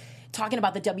 She's talking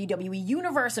about the WWE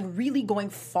universe and really going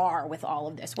far with all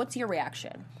of this. What's your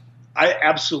reaction? I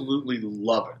absolutely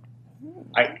love it.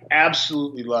 I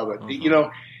absolutely love it.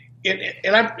 Mm-hmm.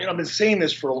 And I've been saying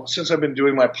this since I've been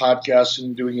doing my podcast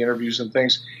and doing interviews and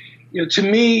things. To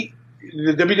me,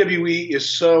 the WWE is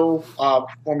so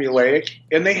formulaic,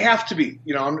 and they have to be.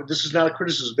 This is not a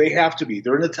criticism. They have to be.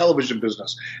 They're in the television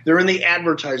business. They're in the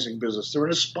advertising business. They're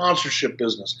in a sponsorship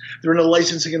business. They're in a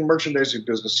licensing and merchandising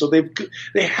business. So they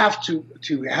have to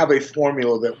have a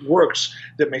formula that works,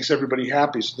 that makes everybody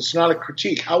happy. So it's not a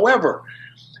critique. However,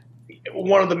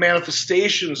 one of the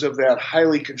manifestations of that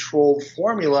highly controlled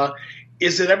formula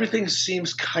is that everything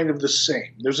seems kind of the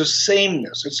same. There's a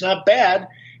sameness. It's not bad.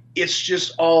 It's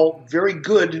just all very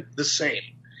good the same.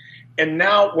 And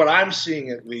now what I'm seeing,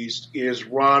 at least, is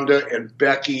Ronda and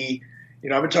Becky.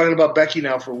 I've been talking about Becky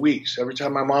now for weeks. Every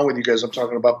time I'm on with you guys, I'm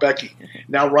talking about Becky.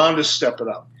 Now Ronda's stepping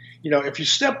up. If you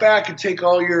step back and take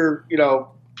all your,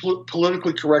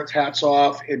 politically correct hats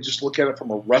off and just look at it from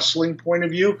a wrestling point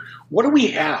of view, what do we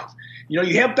have?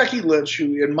 You have Becky Lynch,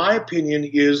 who, in my opinion,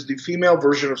 is the female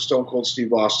version of Stone Cold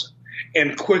Steve Austin,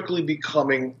 and quickly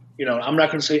becoming, I'm not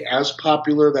going to say as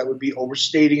popular. That would be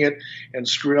overstating it and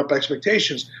screwing up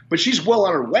expectations. But she's well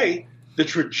on her way. The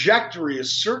trajectory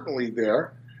is certainly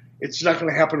there. It's not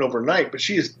going to happen overnight, but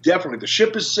she is definitely – the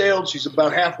ship has sailed. She's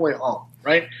about halfway home,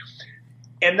 right?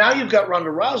 And now you've got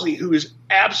Ronda Rousey, who is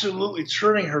absolutely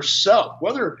turning herself.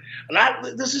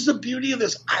 This is the beauty of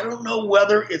this. I don't know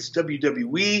whether it's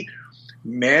WWE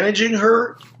managing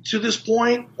her to this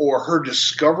point or her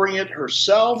discovering it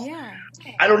herself. Yeah.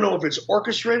 I don't know if it's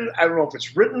orchestrated. I don't know if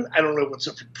it's written. I don't know if it's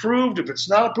approved, if it's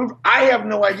not approved. I have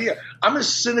no idea. I'm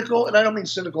as cynical, and I don't mean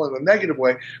cynical in a negative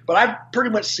way, but I've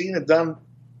pretty much seen it done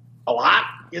a lot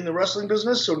in the wrestling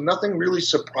business, so nothing really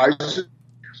surprises me.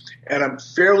 And I'm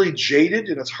fairly jaded,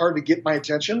 and it's hard to get my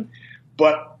attention.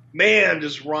 But, man,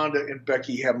 does Ronda and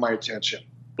Becky have my attention.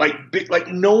 Like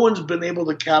no one's been able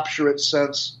to capture it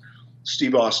since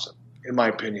Steve Austin, in my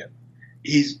opinion.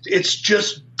 It's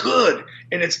just good,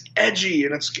 and it's edgy,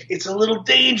 and it's a little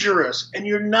dangerous, and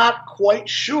you're not quite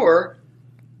sure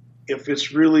if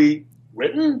it's really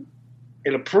written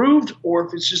and approved or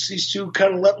if it's just these two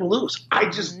kind of letting loose. I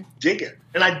just dig it,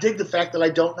 and I dig the fact that I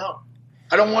don't know.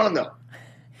 I don't want to know.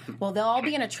 Well, they'll all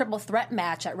be in a triple threat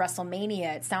match at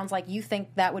WrestleMania. It sounds like you think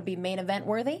that would be main event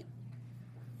worthy.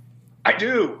 I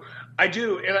do,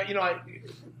 and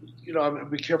I'm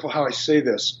be careful how I say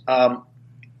this.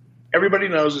 Everybody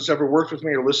knows that's ever worked with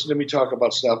me or listened to me talk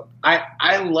about stuff.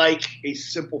 I like a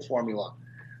simple formula.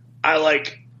 I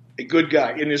like a good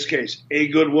guy, in this case, a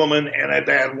good woman and a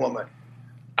bad woman.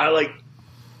 I like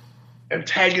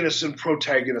antagonists and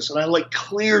protagonists, and I like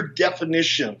clear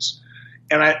definitions.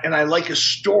 And I like a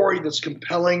story that's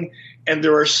compelling, and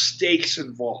there are stakes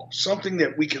involved. Something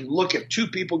that we can look at two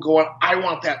people going, I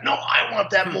want that. No, I want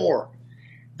that more.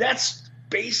 That's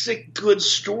basic good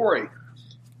story.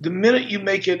 The minute you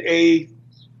make it a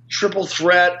triple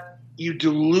threat, you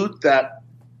dilute that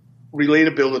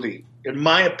relatability, in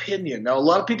my opinion. Now, a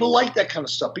lot of people like that kind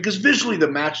of stuff because visually the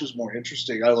match is more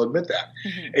interesting. I'll admit that.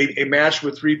 Mm-hmm. A match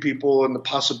with three people and the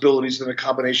possibilities and the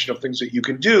combination of things that you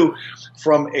can do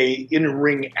from a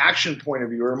in-ring action point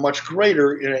of view are much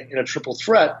greater in a triple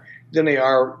threat than they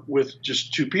are with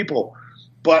just two people.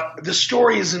 But the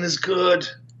story isn't as good,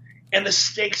 and the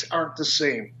stakes aren't the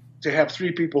same to have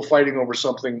three people fighting over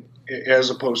something as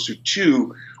opposed to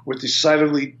two with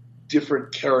decidedly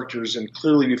different characters and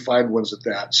clearly defined ones at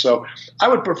that. So I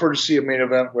would prefer to see a main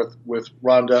event with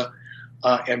Ronda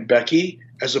and Becky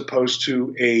as opposed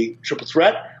to a triple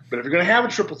threat. But if you're going to have a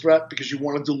triple threat because you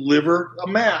want to deliver a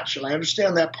match, and I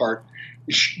understand that part,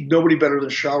 nobody better than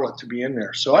Charlotte to be in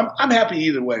there. So I'm happy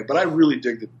either way, but I really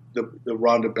dig the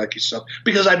Ronda Becky stuff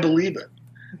because I believe it.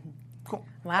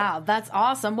 Wow, that's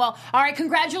awesome. Well, all right,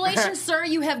 congratulations, sir.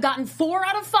 You have gotten 4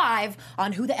 out of 5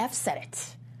 on Who the F Said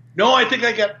It. No, I think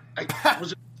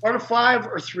was it 4 out of 5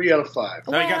 or 3 out of 5?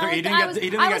 No, he didn't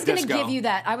get I was going to Disco. give you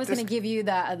that. I was going to give you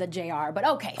the JR, but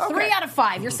okay, 3 out of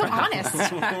 5. You're so honest.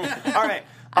 All right.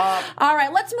 All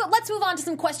right, let's move on to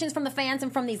some questions from the fans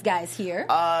and from these guys here.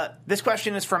 This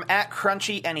question is from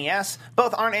 @CrunchyNES.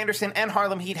 Both Arn Anderson and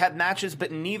Harlem Heat had matches,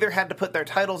 but neither had to put their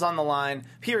titles on the line.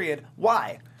 Period.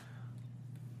 Why?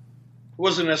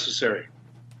 Wasn't necessary.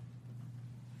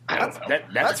 I don't know.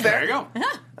 That's fair. There you go.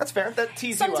 That's fair. That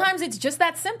teases you up. Sometimes it's just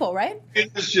that simple, right?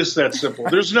 It's just that simple.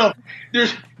 There's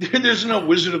no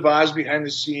Wizard of Oz behind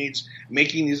the scenes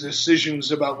making these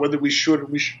decisions about whether we should or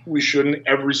we shouldn't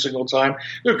every single time.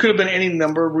 There could have been any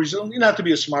number of reasons, not to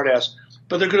be a smartass,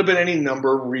 but there could have been any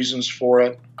number of reasons for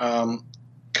it.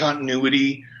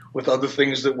 Continuity with other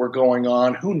things that were going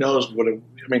on. Who knows what it?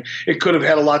 I mean, it could have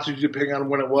had a lot to do depending on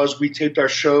when it was. We taped our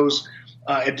shows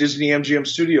at Disney MGM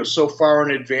Studios so far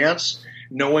in advance,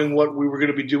 knowing what we were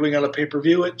going to be doing on a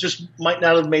pay-per-view, it just might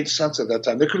not have made sense at that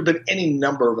time. There could have been any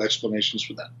number of explanations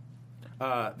for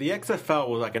that. The XFL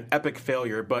was like an epic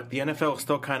failure, but the NFL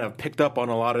still kind of picked up on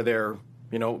a lot of their,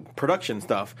 production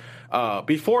stuff.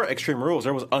 Before Extreme Rules,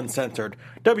 there was uncensored.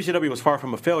 WCW was far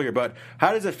from a failure, but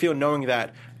how does it feel knowing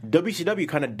that WCW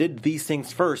kind of did these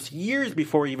things first, years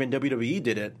before even WWE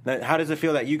did it? How does it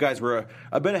feel that you guys were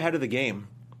a bit ahead of the game?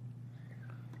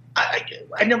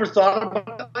 I never thought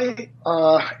about it,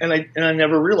 and I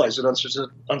never realized that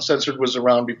uncensored was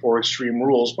around before Extreme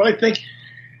Rules. But I think,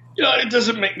 it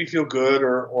doesn't make me feel good,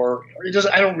 or it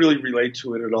doesn't. I don't really relate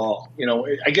to it at all.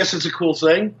 I guess it's a cool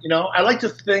thing. I like to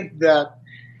think that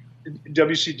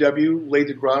WCW laid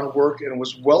the groundwork and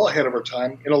was well ahead of our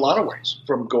time in a lot of ways,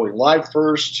 from going live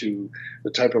first to the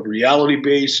type of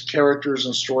reality-based characters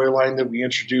and storyline that we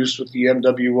introduced with the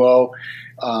NWO.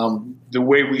 The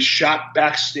way we shot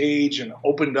backstage and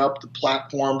opened up the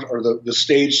platforms or the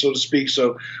stage, so to speak,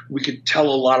 so we could tell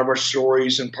a lot of our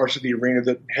stories in parts of the arena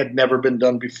that had never been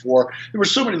done before. There were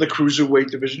so many, the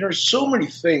cruiserweight division. There were so many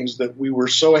things that we were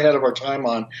so ahead of our time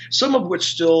on, some of which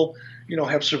still,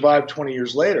 have survived 20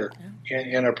 years later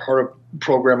and are part of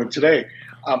programming today.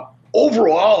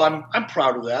 Overall, I'm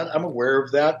proud of that. I'm aware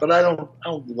of that, but I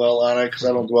don't dwell on it because I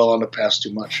don't dwell on the past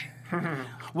too much.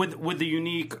 With the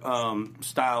unique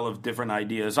style of different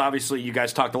ideas, obviously you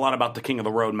guys talked a lot about the King of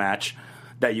the Road match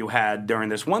that you had during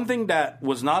this. One thing that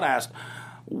was not asked,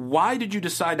 why did you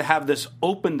decide to have this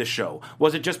open the show?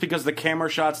 Was it just because the camera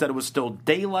shots that it was still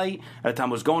daylight at the time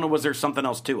it was going, or was there something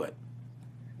else to it?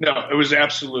 No, it was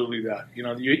absolutely that.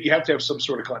 You have to have some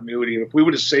sort of continuity. If we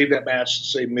would have saved that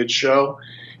match, say, mid-show,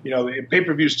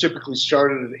 pay-per-views typically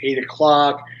started at 8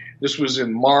 o'clock. This was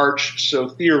in March, so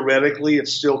theoretically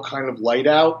it's still kind of light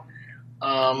out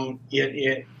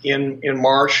in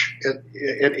March at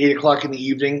 8 o'clock in the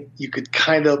evening. You could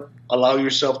kind of allow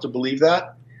yourself to believe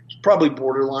that. It's probably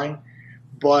borderline.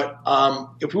 But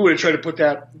if we would have tried to put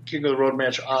that King of the Road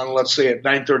match on, let's say, at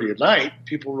 9:30 at night,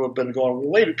 people would have been going, well,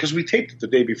 wait, because we taped it the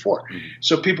day before. Mm-hmm.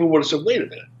 So people would have said, wait a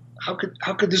minute, how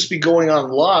could this be going on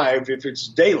live if it's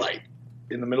daylight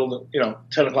in the middle of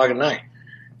 10 o'clock at night?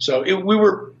 So we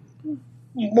were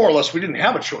more or less, we didn't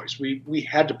have a choice. We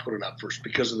had to put it out first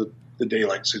because of the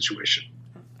daylight situation.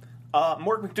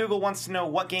 Morg McDougal wants to know,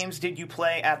 what games did you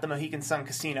play at the Mohegan Sun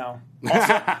Casino?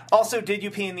 Also, did you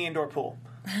pee in the indoor pool?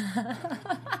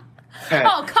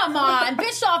 Oh, come on.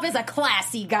 Bischoff is a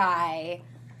classy guy.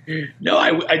 No,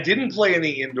 I didn't play in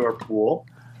the indoor pool,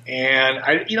 and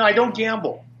I don't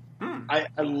gamble. I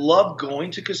love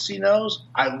going to casinos.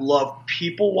 I love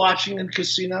people watching in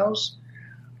casinos.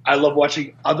 I love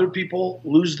watching other people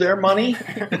lose their money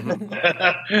and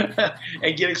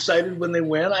get excited when they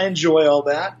win. I enjoy all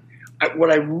that.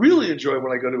 What I really enjoy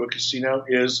when I go to a casino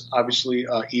is obviously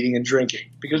eating and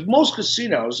drinking, because most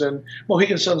casinos, and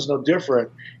Mohegan Sun's no different,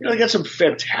 they got some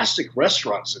fantastic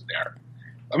restaurants in there.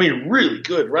 I mean, really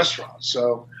good restaurants.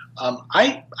 So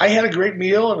I had a great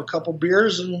meal and a couple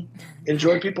beers and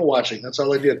enjoyed people watching. That's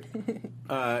all I did.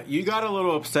 You got a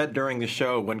little upset during the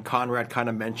show when Conrad kind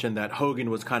of mentioned that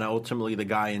Hogan was kind of ultimately the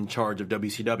guy in charge of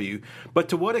WCW. But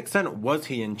to what extent was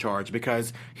he in charge?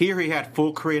 Because here he had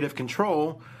full creative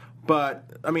control. But,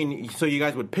 I mean, so you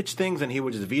guys would pitch things and he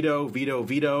would just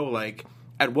veto. Like,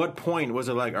 at what point was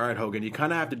it like, all right, Hogan, you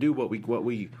kind of have to do what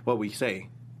we say?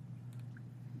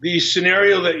 The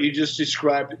scenario that you just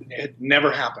described had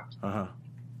never happened. Uh-huh.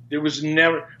 There was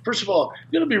never. First of all,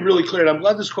 I'm going to be really clear, and I'm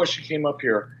glad this question came up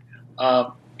here,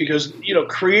 because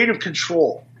creative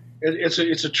control. It's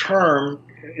a term.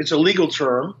 It's a legal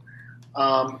term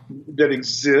that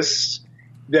exists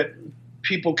that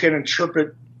people can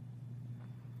interpret.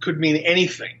 Could mean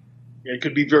anything. It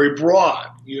could be very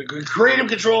broad. You could creative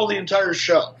control of the entire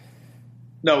show.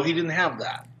 No, he didn't have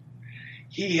that.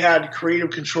 He had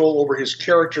creative control over his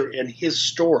character and his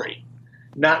story,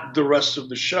 not the rest of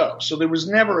the show. So there was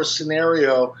never a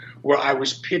scenario where I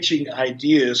was pitching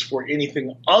ideas for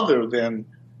anything other than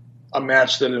a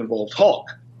match that involved Hulk.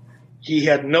 He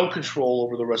had no control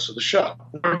over the rest of the show,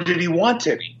 nor did he want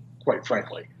any, quite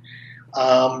frankly.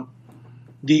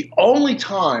 The only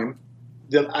time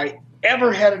that I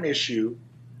ever had an issue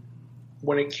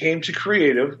when it came to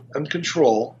creative and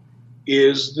control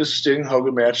is the Sting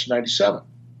Hogan match in 97.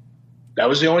 That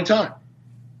was the only time.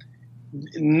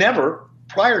 Never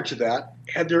prior to that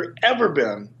had there ever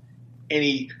been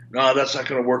any, no, that's not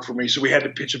going to work for me, so we had to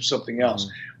pitch him something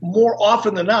else. More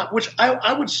often than not, which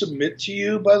I would submit to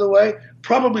you, by the way,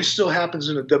 probably still happens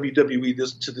in the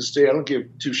WWE to this day. I don't give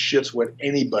two shits what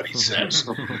anybody says.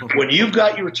 When you've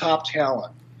got your top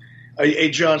talent,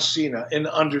 a John Cena, an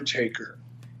Undertaker,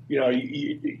 you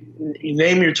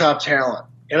name your top talent.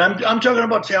 And I'm talking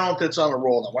about talent that's on a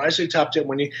roll now. When I say top 10,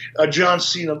 a John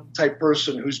Cena type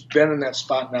person who's been in that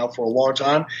spot now for a long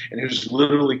time and who's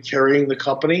literally carrying the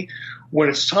company, when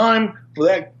it's time for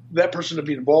that person to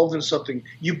be involved in something,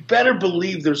 you better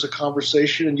believe there's a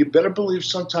conversation, and you better believe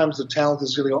sometimes the talent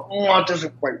is going to go, it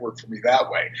doesn't quite work for me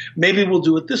that way. Maybe we'll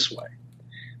do it this way.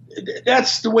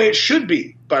 That's the way it should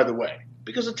be, by the way.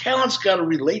 Because the talent's got to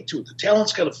relate to it. The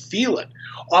talent's got to feel it,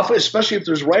 often, especially if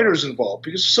there's writers involved.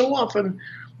 Because so often,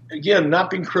 again,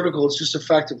 not being critical, it's just a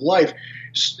fact of life.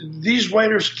 These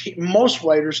writers, most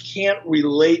writers can't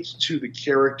relate to the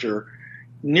character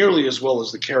nearly as well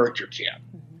as the character can.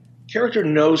 Character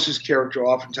knows his character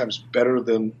oftentimes better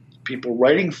than people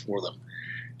writing for them.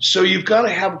 So you've got to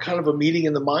have kind of a meeting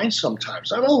in the mind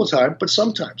sometimes. Not all the time, but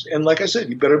sometimes. And like I said,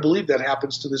 you better believe that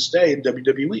happens to this day in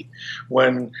WWE.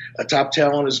 When a top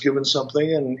talent is given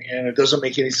something and it doesn't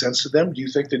make any sense to them, do you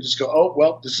think they just go, oh,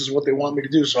 well, this is what they want me to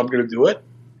do, so I'm going to do it?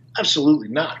 Absolutely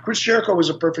not. Chris Jericho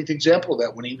was a perfect example of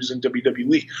that when he was in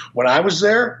WWE. When I was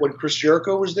there, when Chris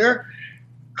Jericho was there,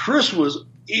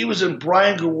 he was in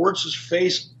Brian Gewirtz's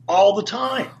face all the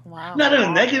time. Wow. Not in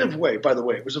a negative way, by the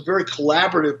way. It was a very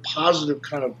collaborative, positive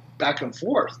kind of back and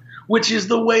forth, which is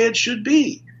the way it should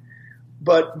be.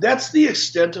 But that's the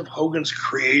extent of Hogan's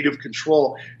creative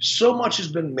control. So much has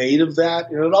been made of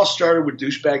that. It all started with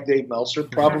douchebag Dave Meltzer,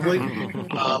 probably,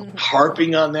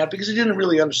 harping on that because he didn't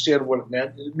really understand what it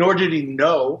meant, nor did he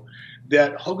know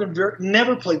that Hogan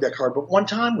never played that card but one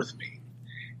time with me.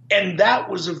 And that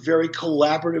was a very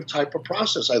collaborative type of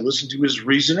process. I listened to his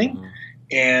reasoning,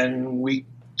 and we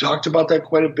talked about that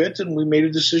quite a bit, and we made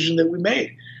a decision that we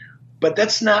made. But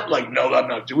that's not like, no, I'm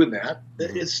not doing that.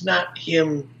 It's not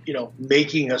him,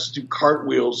 making us do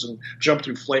cartwheels and jump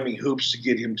through flaming hoops to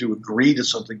get him to agree to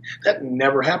something. That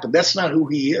never happened. That's not who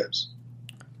he is.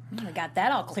 We got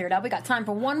that all cleared up. We got time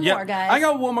for one more, guys. I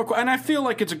got one more, and I feel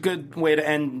like it's a good way to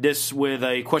end this with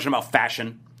a question about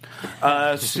fashion.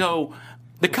 So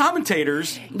the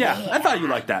commentators, I thought you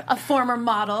liked that. A former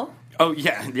model. Oh,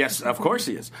 yeah. Yes, of course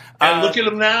he is. And look at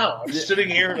him now. I'm sitting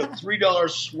here in a $3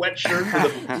 sweatshirt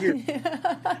with a beard.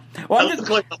 Well, I look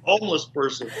like a homeless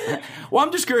person. Well,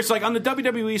 I'm just curious, like on the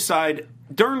WWE side,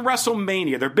 during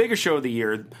WrestleMania, their biggest show of the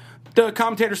year, the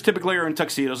commentators typically are in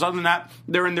tuxedos. Other than that,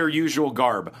 they're in their usual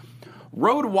garb.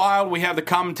 Road Wild, we have the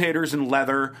commentators in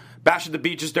leather. Bash at the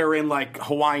Beaches, they're in like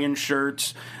Hawaiian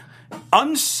shirts.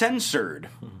 Uncensored,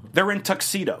 they're in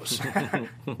tuxedos. Why?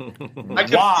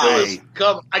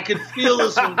 I can feel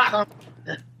this one coming.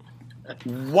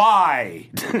 Why?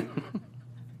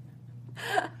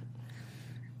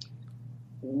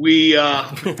 We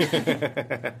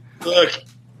look.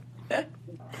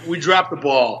 We dropped the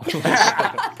ball.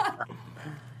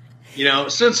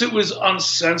 Since it was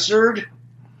uncensored,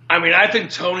 I mean, I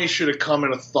think Tony should have come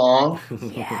in a thong.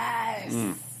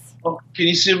 Yes. Oh, can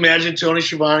you imagine Tony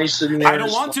Schiavone sitting there? I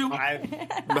don't want to.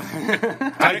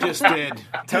 I just did.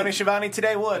 Tony Schiavone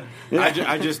today would.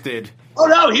 I just did. Oh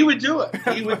no, he would do it.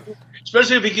 He would,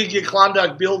 especially if he could get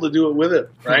Klondike Bill to do it with it,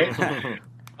 right?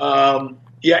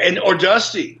 Yeah, or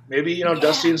Dusty, maybe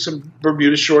Dusty in some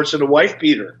Bermuda shorts and a wife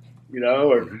beater,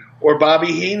 or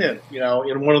Bobby Heenan,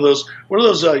 in one of those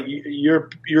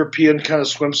European kind of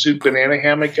swimsuit banana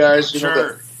hammock guys.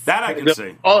 Sure. That I can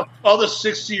see. All the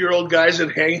 60-year-old guys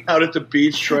that hang out at the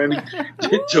beach trying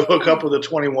to hook up with a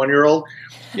 21-year-old.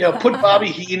 Put Bobby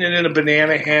Heenan in a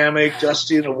banana hammock,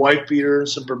 Dusty in a wife beater and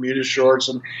some Bermuda shorts,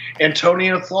 and Tony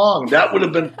in a thong. That would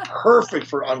have been perfect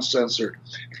for Uncensored.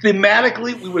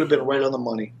 Thematically, we would have been right on the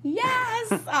money.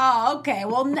 Yes. Oh, okay.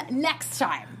 Well, next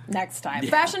time. Yeah.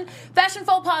 Fashion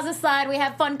faux pas aside, we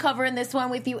have fun covering this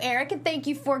one with you, Eric, and thank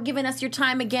you for giving us your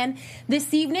time again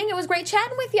this evening. It was great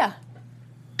chatting with you.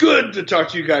 Good to talk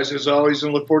to you guys as always,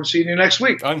 and look forward to seeing you next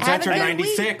week. Uncensored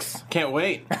 96. Week. Can't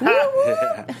wait.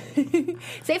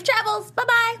 Safe travels.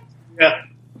 Bye-bye. Yeah.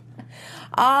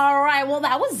 All right. Well,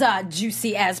 that was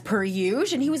juicy as per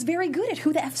usual, and he was very good at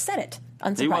Who the F Said It,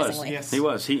 unsurprisingly. He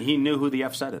was. He knew who the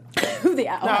F said it. Who the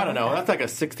F? No, I don't know. That's like a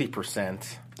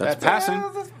 60%. That's passing.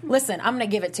 Listen, I'm going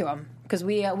to give it to him because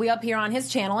we up here on his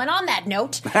channel. And on that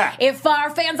note, if our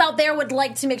fans out there would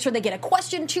like to make sure they get a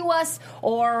question to us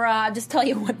or just tell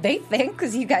you what they think,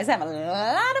 because you guys have a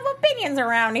lot of opinions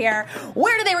around here,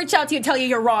 where do they reach out to you and tell you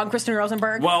you're wrong, Christian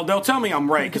Rosenberg? Well, they'll tell me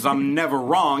I'm right because I'm never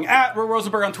wrong. At Will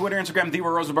Rosenberg on Twitter, Instagram, The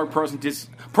Will Rosenberg,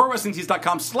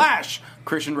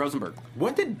 ProWrestlingTees.com/Christian Rosenberg.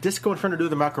 What did Disco Inferno do to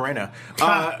the Macarena?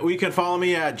 You can follow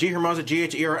me at G Hermosa,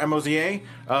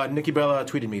 GHERMOZA. Nikki Bella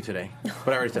tweeted me today,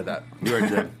 but I already said that. You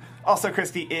already did. Also,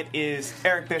 Christy, it is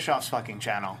Eric Bischoff's fucking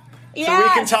channel. Yes. So we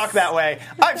can talk that way.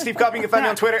 I'm Steve Kaufman. You can find me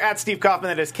on Twitter at Steve Kaufman.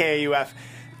 That is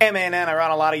KAUFMANN. I run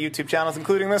a lot of YouTube channels,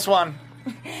 including this one.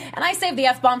 And I save the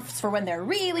F-bombs for when they're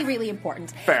really, really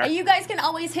important. Fair. And you guys can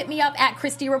always hit me up at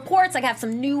Christy Reports. I have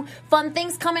some new fun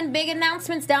things coming, big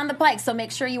announcements down the pike. So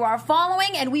make sure you are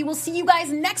following, and we will see you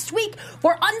guys next week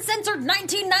for Uncensored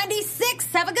 1996.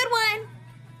 Have a good one.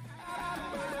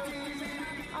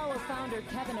 Our founder,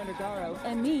 Kevin Undergaro,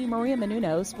 and me, Maria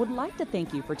Menounos, would like to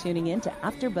thank you for tuning in to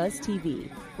AfterBuzz TV.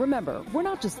 Remember, we're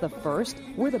not just the first,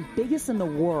 we're the biggest in the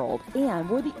world, and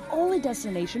we're the only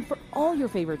destination for all your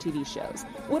favorite TV shows.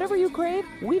 Whatever you crave,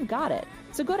 we've got it.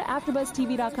 So go to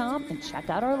AfterBuzzTV.com and check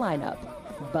out our lineup.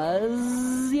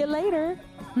 Buzz you later.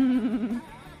 The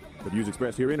views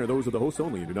expressed herein are those of the hosts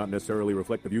only and do not necessarily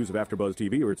reflect the views of AfterBuzz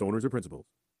TV or its owners or principals.